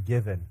Commandments were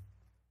given.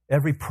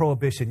 Every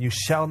prohibition, you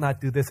shall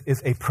not do this,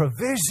 is a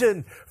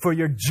provision for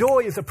your joy,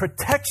 is a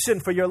protection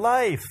for your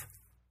life.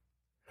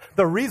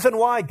 The reason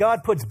why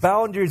God puts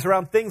boundaries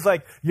around things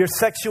like your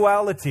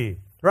sexuality,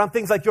 around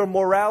things like your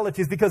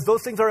morality, is because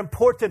those things are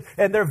important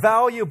and they're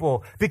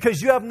valuable.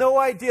 Because you have no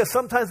idea.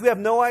 Sometimes we have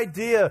no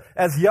idea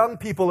as young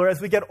people, or as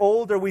we get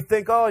older, we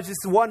think, oh, it's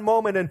just one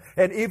moment.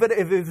 And even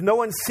if no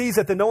one sees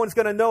it, then no one's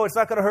going to know. It's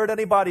not going to hurt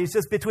anybody. It's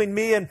just between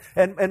me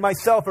and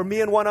myself, or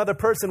me and one other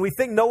person. We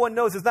think no one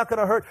knows. It's not going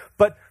to hurt.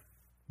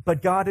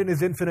 But God in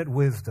His infinite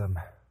wisdom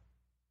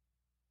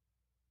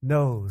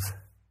knows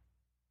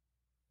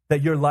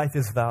that your life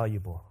is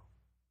valuable.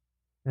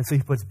 And so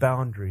He puts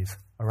boundaries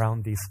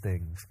around these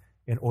things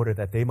in order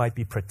that they might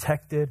be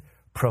protected,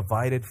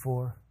 provided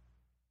for,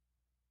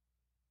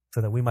 so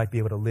that we might be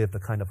able to live the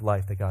kind of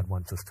life that God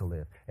wants us to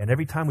live. And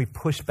every time we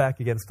push back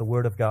against the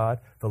Word of God,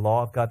 the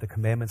law of God, the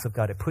commandments of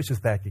God, it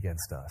pushes back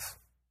against us.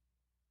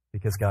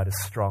 Because God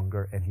is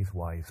stronger and He's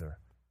wiser.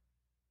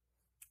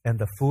 And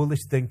the foolish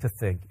thing to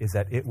think is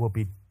that it will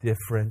be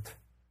different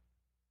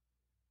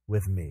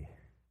with me.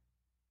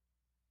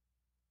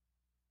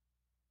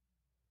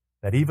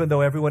 That even though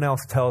everyone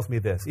else tells me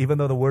this, even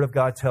though the Word of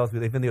God tells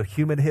me, even though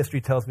human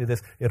history tells me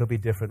this, it'll be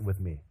different with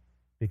me.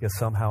 Because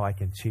somehow I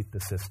can cheat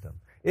the system.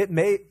 It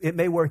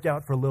may work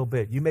out for a little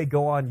bit. You may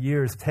go on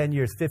years, 10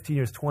 years, 15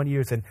 years, 20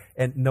 years,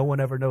 and no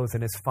one ever knows,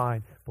 and it's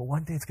fine. But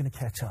one day it's going to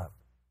catch up.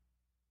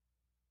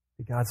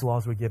 God's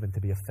laws were given to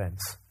be a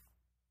fence.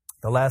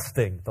 The last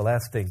thing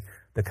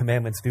the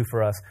commandments do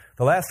for us,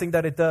 the last thing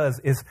that it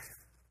does is,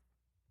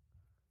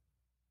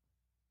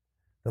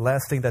 the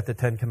last thing that the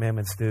Ten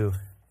Commandments do,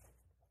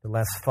 the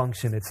last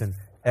function, it's an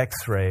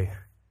X-ray.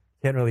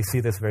 Can't really see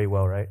this very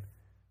well, right?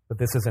 But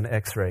this is an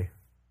X-ray.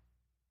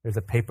 There's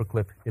a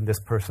paperclip in this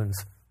person's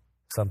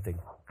something.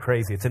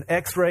 Crazy. It's an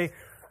X-ray.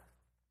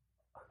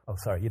 Oh,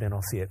 sorry, you didn't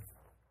all see it.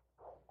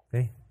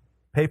 Okay?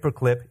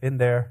 Paperclip in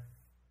there.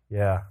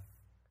 Yeah.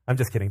 I'm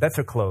just kidding. That's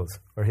her clothes,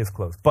 or his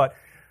clothes. But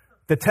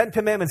the Ten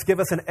Commandments give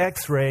us an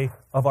X-ray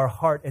of our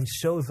heart and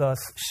shows us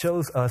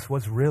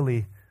what's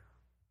really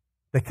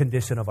the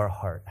condition of our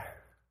heart.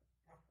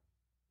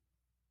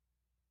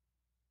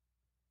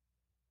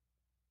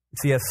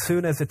 See, as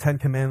soon as the Ten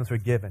Commandments were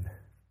given,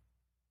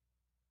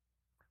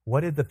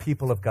 what did the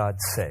people of God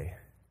say?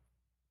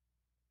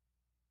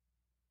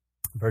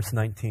 Verse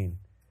 19,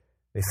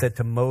 they said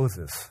to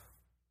Moses,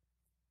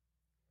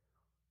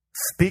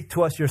 "Speak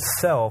to us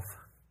yourself,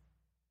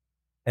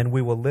 and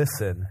we will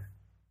listen,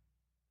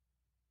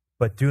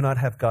 but do not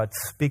have God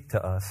speak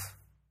to us,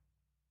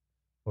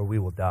 or we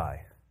will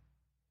die."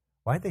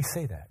 Why did they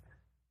say that?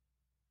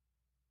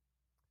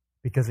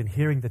 Because in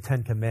hearing the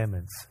Ten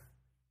Commandments,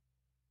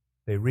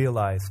 they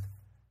realized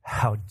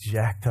how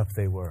jacked up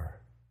they were.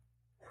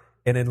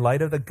 And in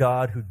light of the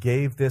God who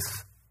gave this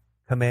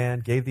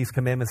command, gave these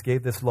commandments,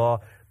 gave this law,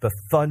 the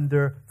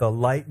thunder, the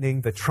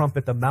lightning, the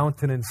trumpet, the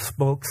mountain and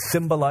smoke,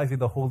 symbolizing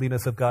the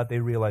holiness of God, they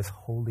realized,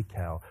 holy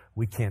cow,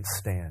 we can't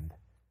stand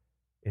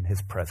in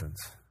His presence.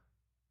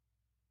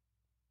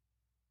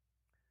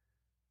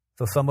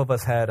 So some of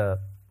us had a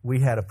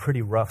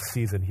pretty rough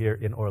season here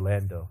in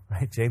Orlando,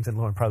 right? James and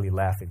Lauren probably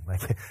laughing,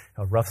 like,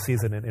 a rough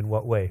season in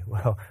what way?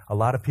 Well, a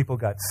lot of people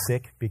got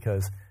sick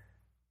because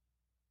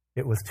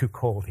it was too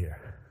cold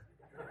here.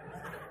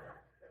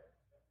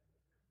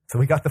 So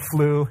we got the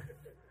flu,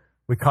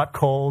 we caught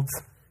colds.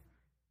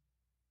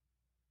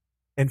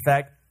 In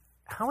fact,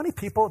 how many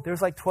people, there's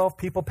like 12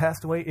 people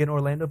passed away in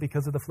Orlando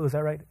because of the flu, is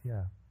that right?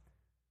 Yeah.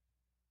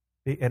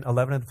 And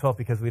 11 of the 12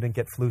 because we didn't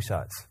get flu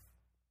shots.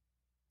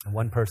 And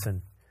one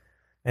person.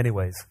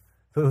 Anyways,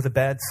 so it was a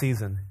bad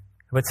season.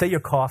 But say you're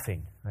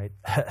coughing, right?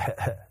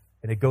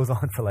 And it goes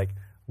on for like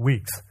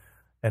weeks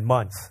and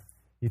months.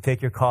 You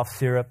take your cough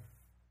syrup,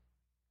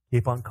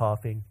 keep on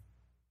coughing.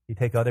 You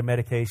take other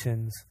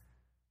medications.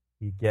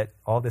 You get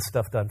all this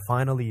stuff done.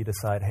 Finally, you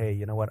decide, hey,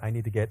 you know what? I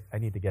need to get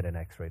an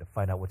X-ray to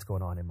find out what's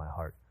going on in my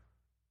heart.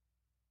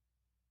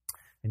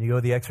 And you go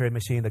to the X-ray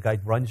machine. The guy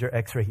runs your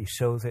X-ray. He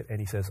shows it, and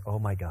he says, oh,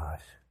 my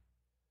gosh,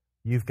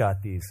 you've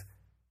got these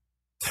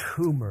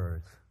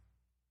tumors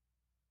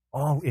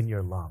all in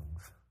your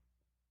lungs.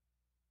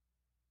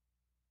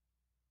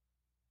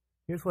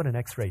 Here's what an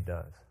X-ray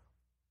does.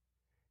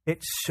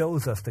 It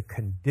shows us the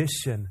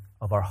condition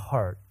of our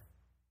heart,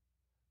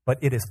 but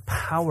it is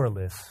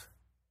powerless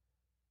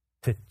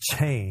to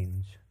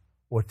change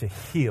or to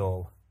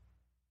heal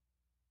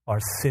our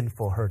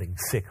sinful, hurting,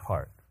 sick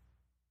heart.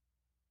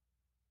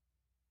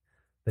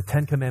 The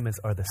Ten Commandments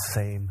are the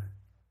same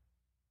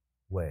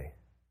way.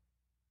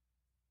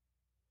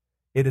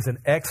 It is an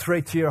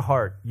X-ray to your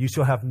heart. You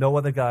shall have no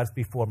other gods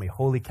before me.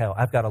 Holy cow,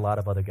 I've got a lot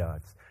of other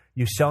gods.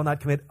 You shall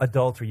not commit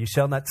adultery. You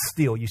shall not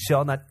steal. You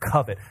shall not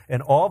covet.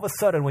 And all of a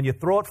sudden, when you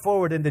throw it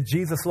forward into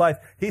Jesus' life,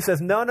 he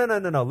says, no.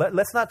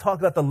 Let's not talk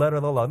about the letter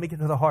of the law. Let me get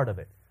to the heart of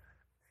it.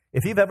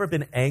 If you've ever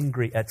been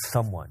angry at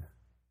someone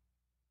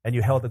and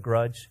you held a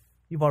grudge,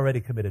 you've already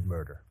committed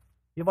murder.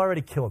 You've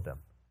already killed them.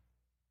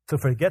 So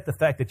forget the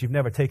fact that you've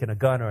never taken a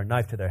gun or a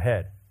knife to their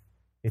head.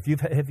 If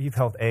you've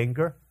held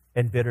anger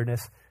and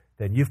bitterness,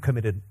 then you've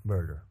committed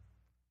murder.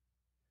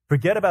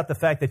 Forget about the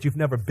fact that you've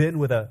never been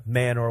with a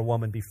man or a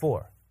woman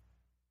before.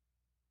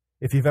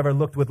 If you've ever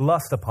looked with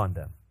lust upon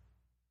them,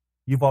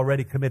 you've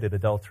already committed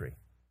adultery.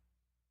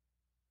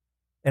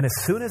 And as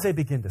soon as they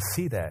begin to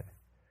see that,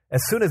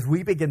 as soon as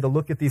we begin to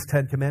look at these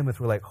 10 commandments,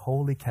 we're like,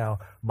 holy cow,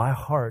 my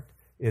heart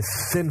is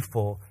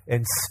sinful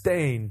and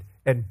stained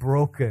and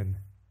broken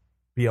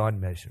beyond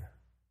measure.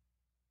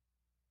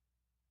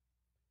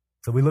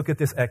 So we look at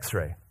this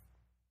X-ray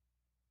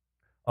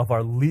of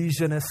our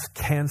lesionous,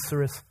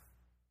 cancerous,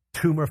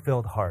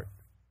 tumor-filled heart.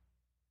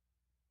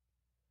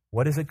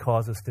 What does it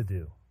cause us to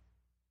do?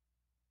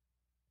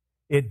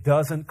 It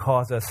doesn't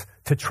cause us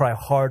to try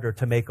harder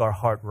to make our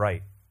heart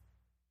right.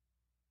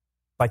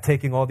 By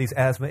taking all these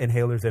asthma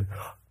inhalers and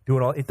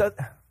doing all,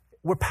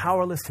 we're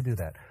powerless to do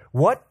that.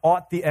 What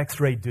ought the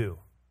X-ray do?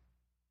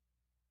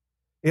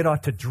 It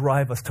ought to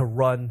drive us to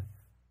run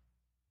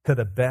to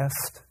the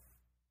best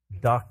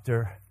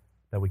doctor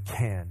that we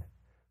can,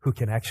 who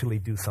can actually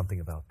do something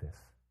about this.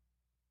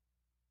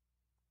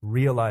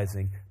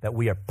 Realizing that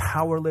we are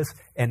powerless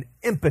and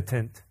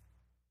impotent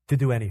to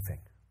do anything,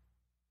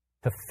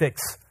 to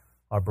fix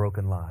our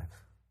broken lives.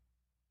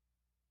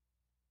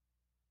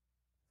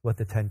 What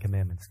the Ten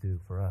Commandments do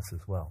for us as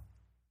well.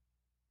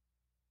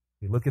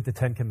 We look at the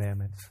Ten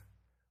Commandments.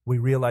 We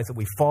realize that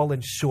we've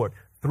fallen short.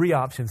 3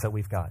 options that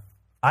we've got.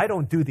 I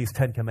don't do these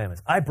 10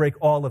 Commandments. I break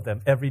all of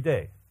them every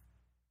day.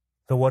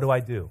 So what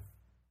do?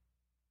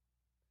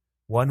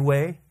 One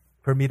way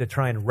for me to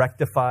try and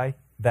rectify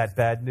that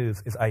bad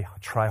news is I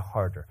try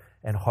harder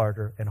and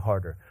harder and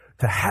harder.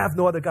 To have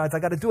no other gods, I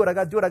got to do it, I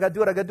got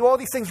to do all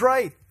these things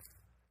right.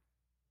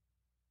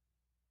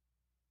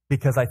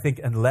 Because I think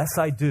unless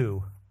I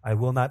do, I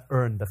will not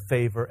earn the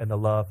favor and the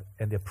love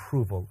and the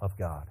approval of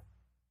God.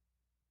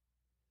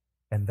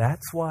 And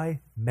that's why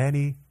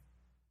many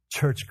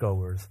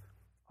churchgoers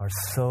are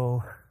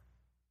so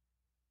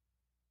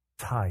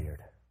tired.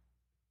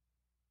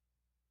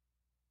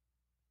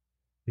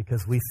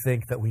 Because we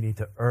think that we need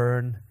to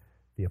earn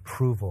the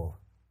approval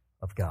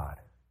of God.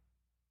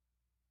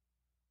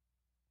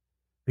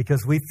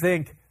 Because we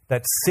think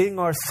that seeing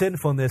our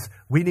sinfulness,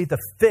 we need to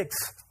fix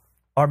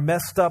our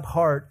messed up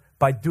heart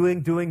by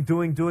doing,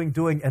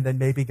 and then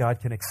maybe God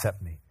can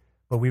accept me.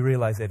 But we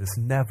realize it is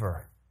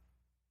never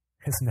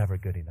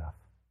good enough.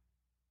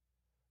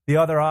 The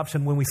other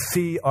option when we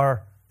see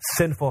our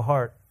sinful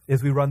heart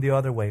is we run the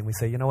other way and we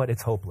say, you know what,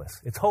 it's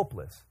hopeless. It's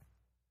hopeless.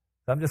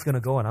 So I'm just going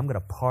to go and I'm going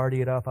to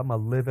party it up. I'm going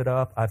to live it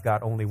up. I've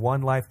got only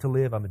one life to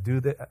live. I'm going to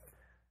do that.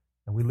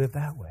 And we live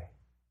that way.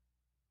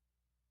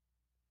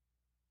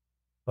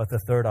 But the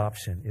third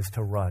option is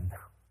to run,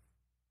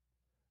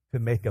 to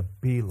make a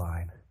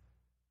beeline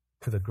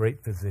to the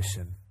great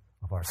physician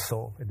of our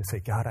soul and to say,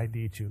 God, I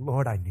need you.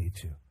 Lord, I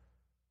need you.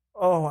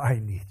 Oh, I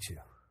need you.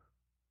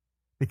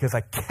 Because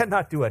I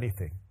cannot do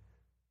anything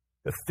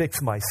to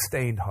fix my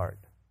stained heart.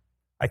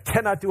 I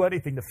cannot do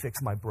anything to fix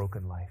my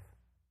broken life.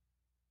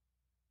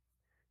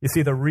 You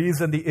see, the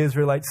reason the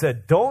Israelites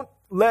said, don't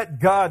let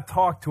God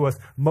talk to us,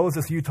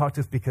 Moses, you talk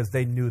to us, because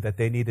they knew that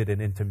they needed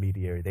an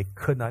intermediary. They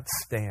could not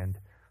stand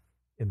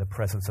in the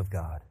presence of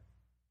God.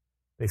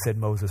 They said,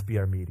 Moses, be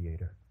our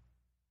mediator.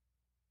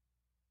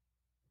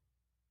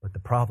 But the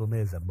problem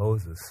is that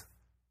Moses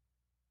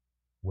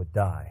would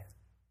die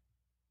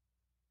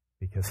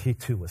because he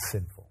too was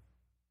sinful.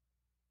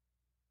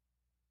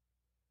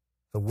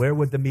 So where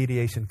would the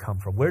mediation come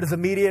from? Where does the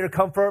mediator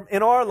come from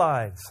in our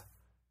lives?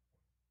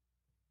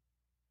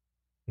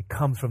 It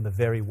comes from the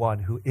very one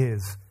who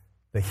is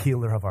the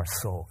healer of our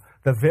soul.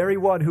 The very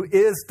one who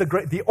is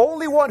the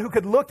only one who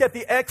could look at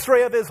the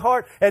X-ray of his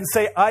heart and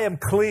say, I am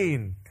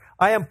clean.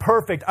 I am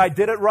perfect. I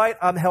did it right.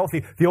 I'm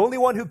healthy. The only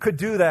one who could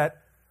do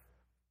that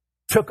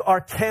took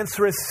our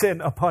cancerous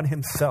sin upon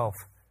himself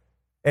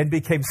and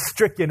became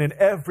stricken in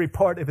every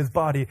part of his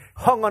body,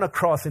 hung on a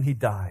cross, and he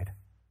died,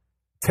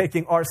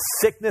 taking our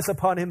sickness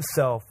upon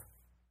himself,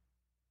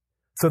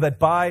 so that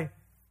by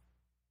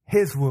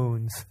his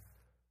wounds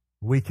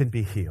we can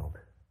be healed.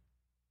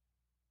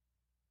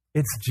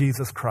 It's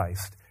Jesus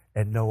Christ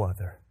and no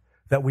other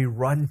that we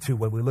run to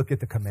when we look at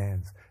the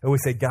commands. And we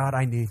say, God,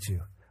 I need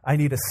you. I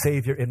need a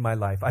Savior in my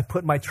life.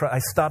 I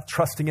stop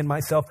trusting in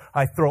myself.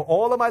 I throw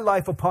all of my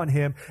life upon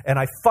him, and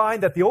I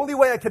find that the only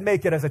way I can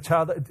make it as a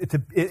child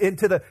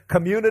into the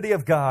community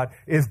of God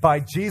is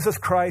by Jesus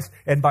Christ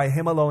and by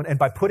him alone, and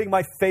by putting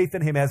my faith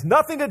in him. It has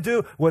nothing to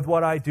do with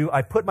what I do.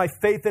 I put my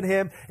faith in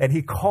him, and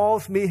he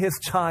calls me his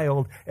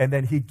child, and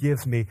then he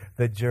gives me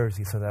the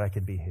jersey so that I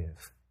can be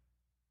his.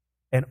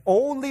 And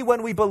only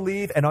when we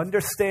believe and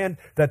understand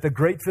that the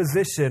great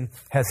physician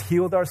has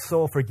healed our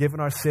soul, forgiven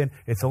our sin,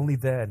 it's only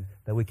then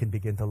that we can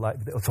begin to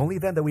live. It's only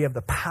then that we have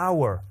the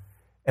power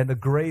and the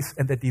grace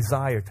and the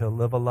desire to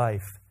live a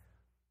life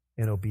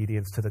in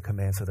obedience to the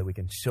command, so that we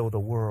can show the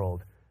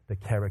world the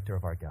character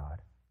of our God.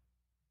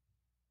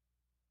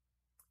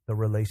 The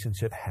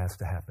relationship has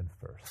to happen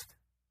first.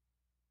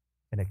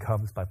 And it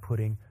comes by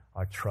putting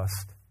our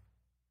trust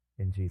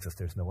in Jesus.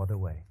 There's no other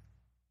way.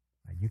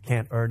 You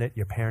can't earn it.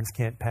 Your parents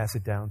can't pass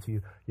it down to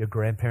you. Your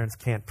grandparents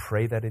can't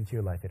pray that into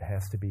your life. It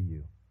has to be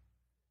you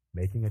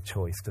making a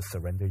choice to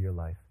surrender your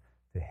life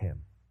to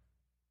him.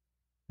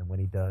 And when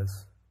he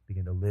does,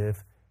 begin to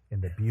live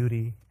in the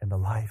beauty and the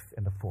life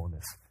and the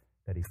fullness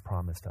that he's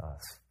promised to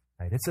us.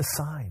 Right? It's a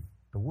sign.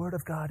 The Word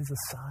of God is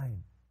a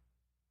sign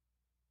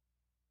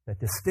that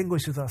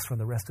distinguishes us from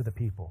the rest of the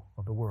people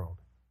of the world.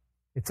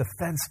 It's a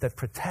fence that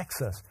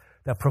protects us,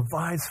 that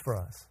provides for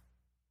us.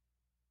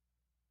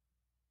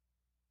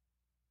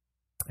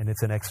 And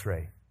it's an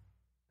X-ray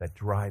that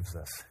drives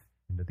us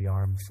into the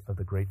arms of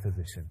the great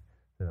physician,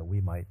 so that we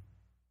might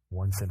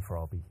once and for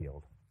all be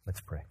healed.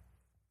 Let's pray.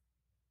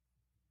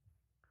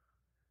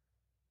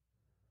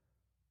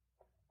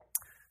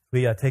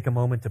 We take a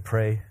moment to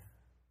pray.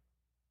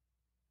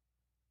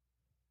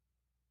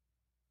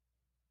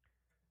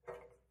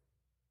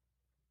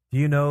 Do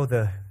you know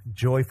the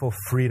joyful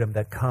freedom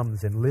that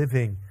comes in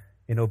living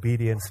in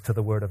obedience to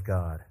the Word of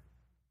God?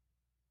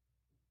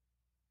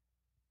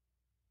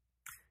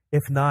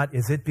 If not,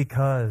 is it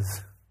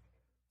because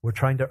we're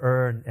trying to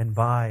earn and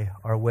buy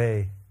our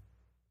way,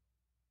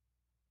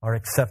 our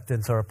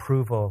acceptance, our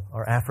approval,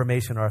 our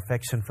affirmation, our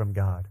affection from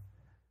God?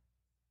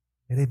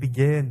 And it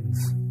begins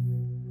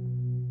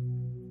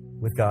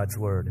with God's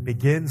Word. It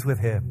begins with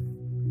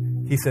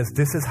him. He says,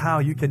 this is how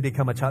you can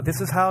become a child. This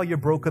is how your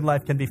broken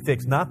life can be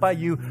fixed. Not by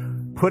you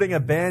putting a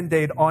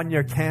Band-Aid on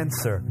your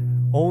cancer,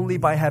 only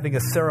by having a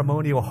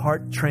ceremonial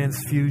heart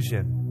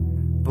transfusion,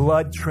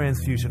 blood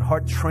transfusion,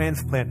 heart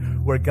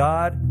transplant, where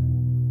God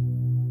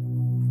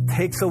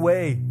takes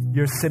away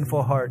your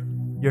sinful heart,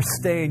 your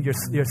stained,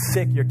 your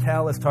sick, your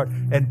calloused heart,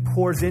 and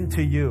pours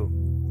into you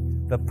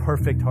the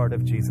perfect heart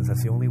of Jesus.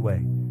 That's the only way.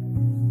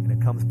 And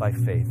it comes by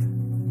faith.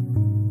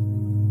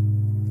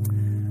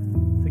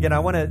 Again, I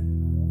want to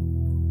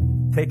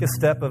take a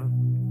step of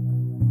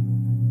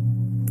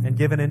and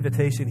give an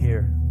invitation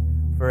here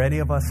for any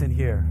of us in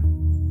here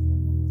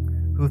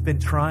who've been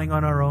trying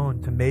on our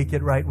own to make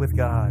it right with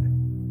God,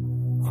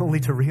 only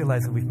to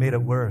realize that we've made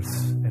it worse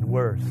and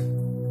worse.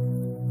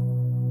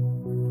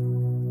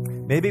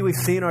 Maybe we've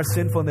seen our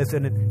sinfulness,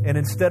 and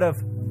instead of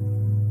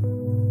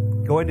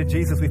going to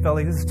Jesus, we felt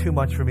like this is too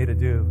much for me to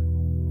do.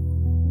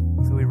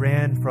 So we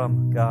ran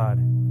from God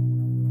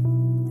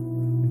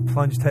and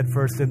plunged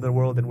headfirst into the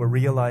world, and we're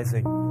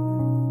realizing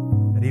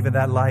that even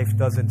that life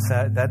doesn't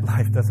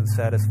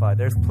satisfy.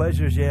 There's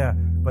pleasures, yeah,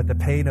 but the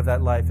pain of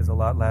that life is a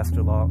lot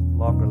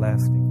longer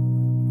lasting.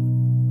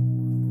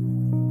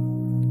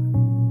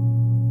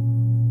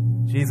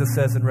 Jesus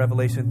says in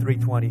Revelation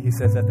 3:20, he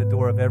says, at the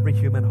door of every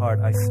human heart,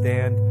 I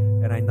stand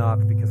and I knock,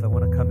 because I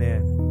want to come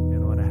in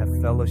and I want to have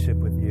fellowship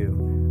with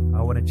you.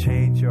 I want to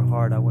change your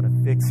heart. I want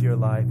to fix your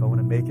life. I want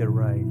to make it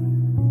right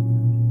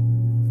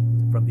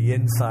from the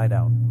inside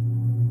out.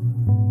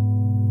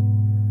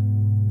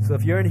 So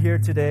if you're in here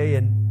today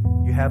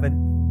and you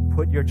haven't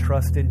put your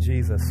trust in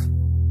Jesus,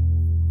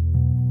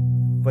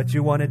 but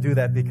you want to do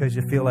that because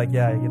you feel like,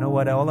 yeah, you know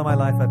what, all of my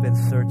life I've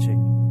been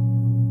searching.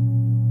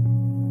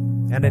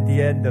 And at the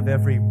end of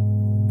every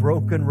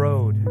broken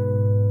road,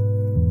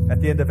 at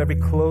the end of every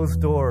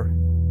closed door,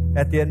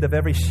 at the end of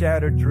every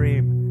shattered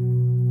dream,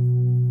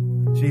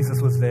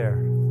 Jesus was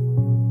there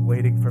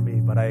waiting for me,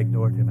 but I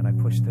ignored him and I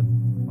pushed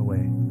him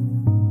away.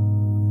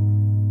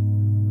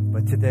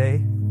 But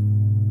today,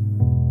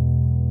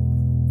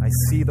 I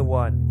see the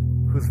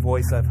one whose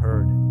voice I've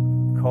heard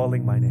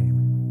calling my name.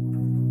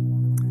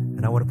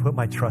 And I want to put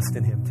my trust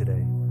in him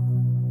today.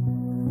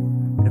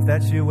 And if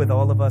that's you, with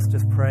all of us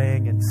just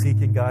praying and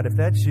seeking God, if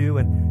that's you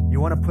and you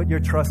want to put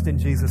your trust in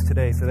Jesus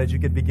today so that you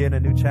can begin a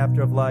new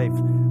chapter of life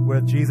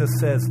where Jesus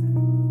says,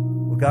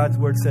 well, God's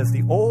word says,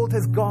 the old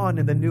has gone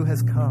and the new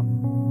has come.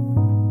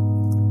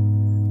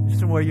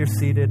 Just from where you're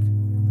seated,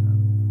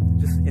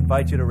 just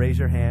invite you to raise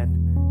your hand.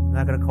 I'm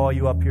not going to call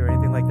you up here or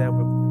anything like that,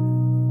 but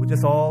we'll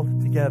just all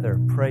together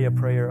pray a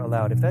prayer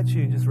aloud. If that's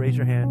you, just raise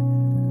your hand.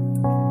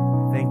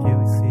 Thank you.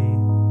 I see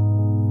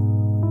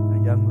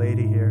a young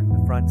lady here in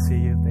the front. See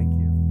you. Thank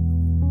you.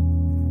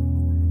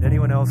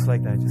 Anyone else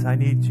like that? Just, I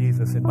need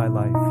Jesus in my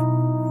life.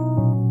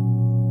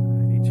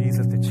 I need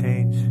Jesus to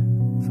change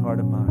this heart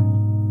of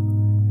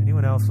mine.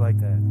 Anyone else like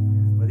that?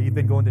 Whether you've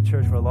been going to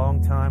church for a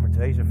long time or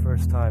today's your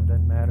first time,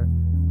 doesn't matter.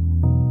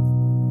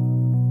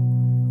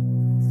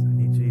 I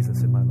need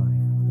Jesus in my life.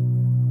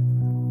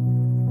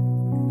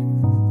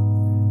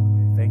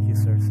 Okay, thank you,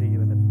 sir. See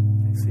you in the.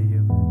 Okay, see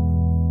you.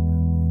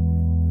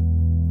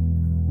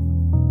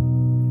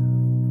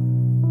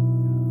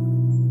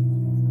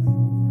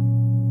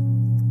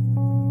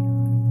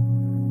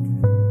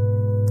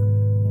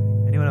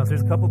 Anyone else?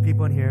 There's a couple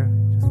people in here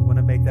just want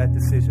to make that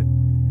decision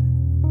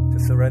to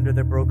surrender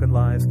their broken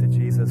lives to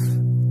Jesus,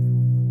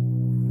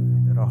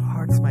 that our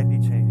hearts might be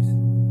changed.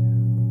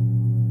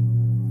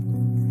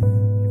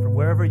 Okay, from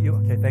wherever you,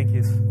 okay, thank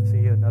you.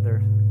 See you,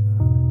 another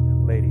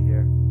young lady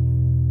here.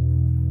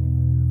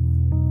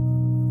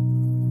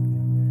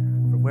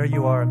 From where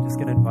you are, I'm just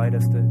going to invite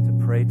us to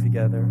pray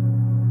together.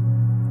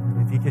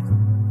 If you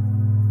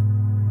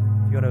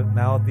want to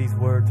mouth these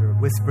words or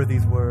whisper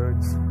these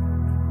words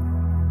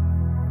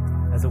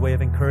as a way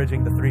of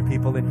encouraging the three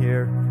people in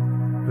here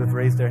who have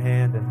raised their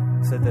hand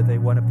and said that they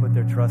want to put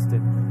their trust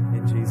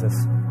in Jesus.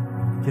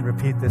 You can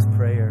repeat this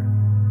prayer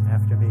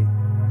after me.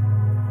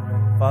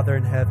 Father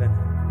in heaven,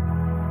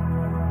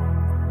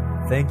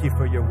 thank you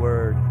for your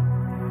word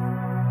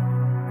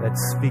that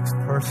speaks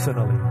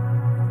personally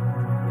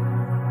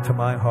to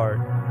my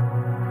heart.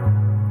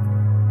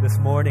 This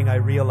morning I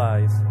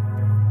realize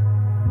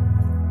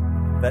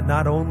that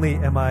not only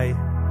am I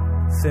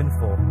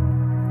sinful,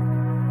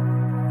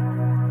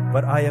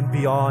 but I am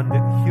beyond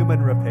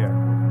human repair.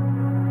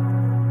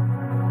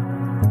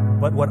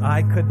 But what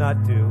I could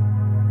not do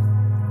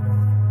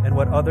and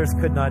what others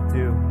could not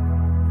do,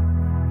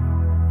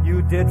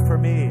 you did for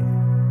me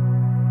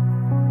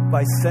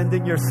by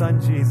sending your son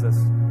Jesus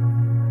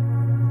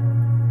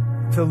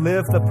to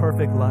live the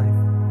perfect life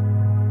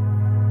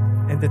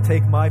and to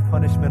take my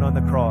punishment on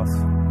the cross.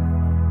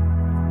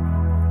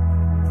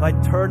 So I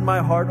turn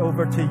my heart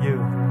over to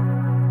you.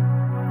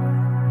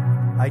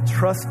 I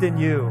trust in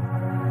you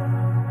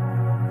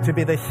to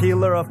be the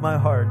healer of my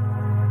heart,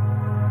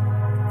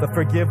 the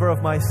forgiver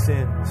of my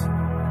sins,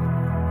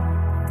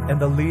 and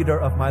the leader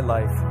of my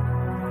life.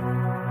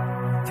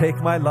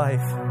 Take my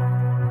life.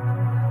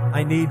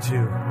 I need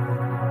you.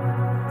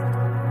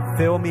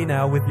 Fill me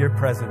now with your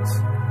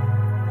presence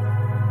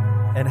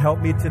and help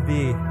me to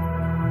be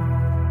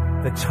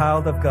the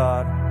child of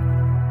God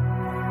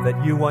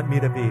that you want me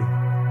to be.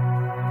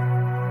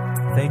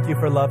 Thank you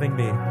for loving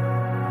me.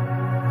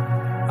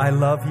 I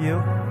love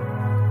you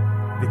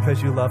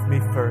because you loved me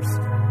first.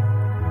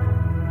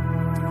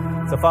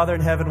 So, Father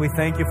in heaven, we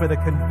thank you for the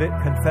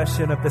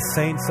confession of the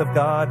saints of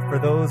God, for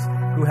those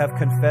who have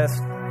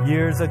confessed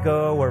years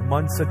ago or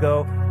months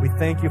ago. We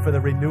thank you for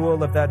the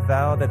renewal of that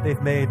vow that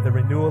they've made, the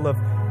renewal of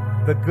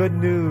the good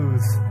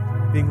news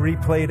being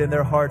replayed in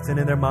their hearts and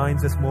in their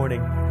minds this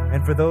morning.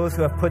 And for those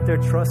who have put their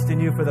trust in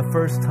you for the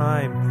first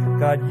time,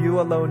 God, you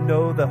alone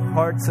know the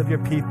hearts of your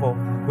people.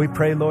 We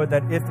pray, Lord,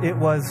 that if it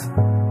was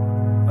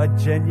a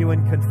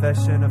genuine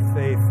confession of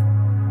faith,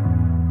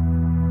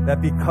 that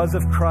because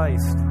of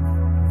Christ,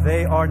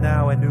 they are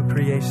now a new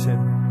creation.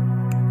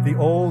 The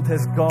old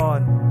has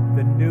gone,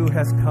 the new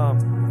has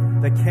come.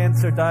 The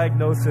cancer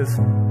diagnosis,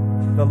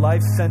 the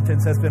life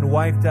sentence has been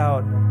wiped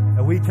out,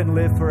 and we can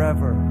live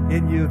forever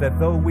in you, that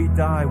though we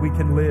die, we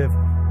can live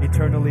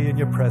eternally in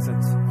your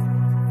presence.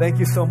 Thank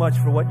you so much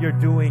for what you're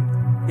doing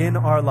in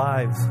our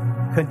lives.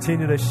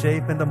 Continue to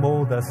shape and to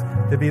mold us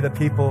to be the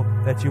people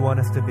that you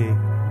want us to be.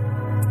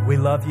 We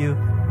love you.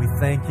 We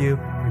thank you.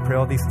 We pray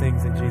all these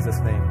things in Jesus'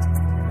 name.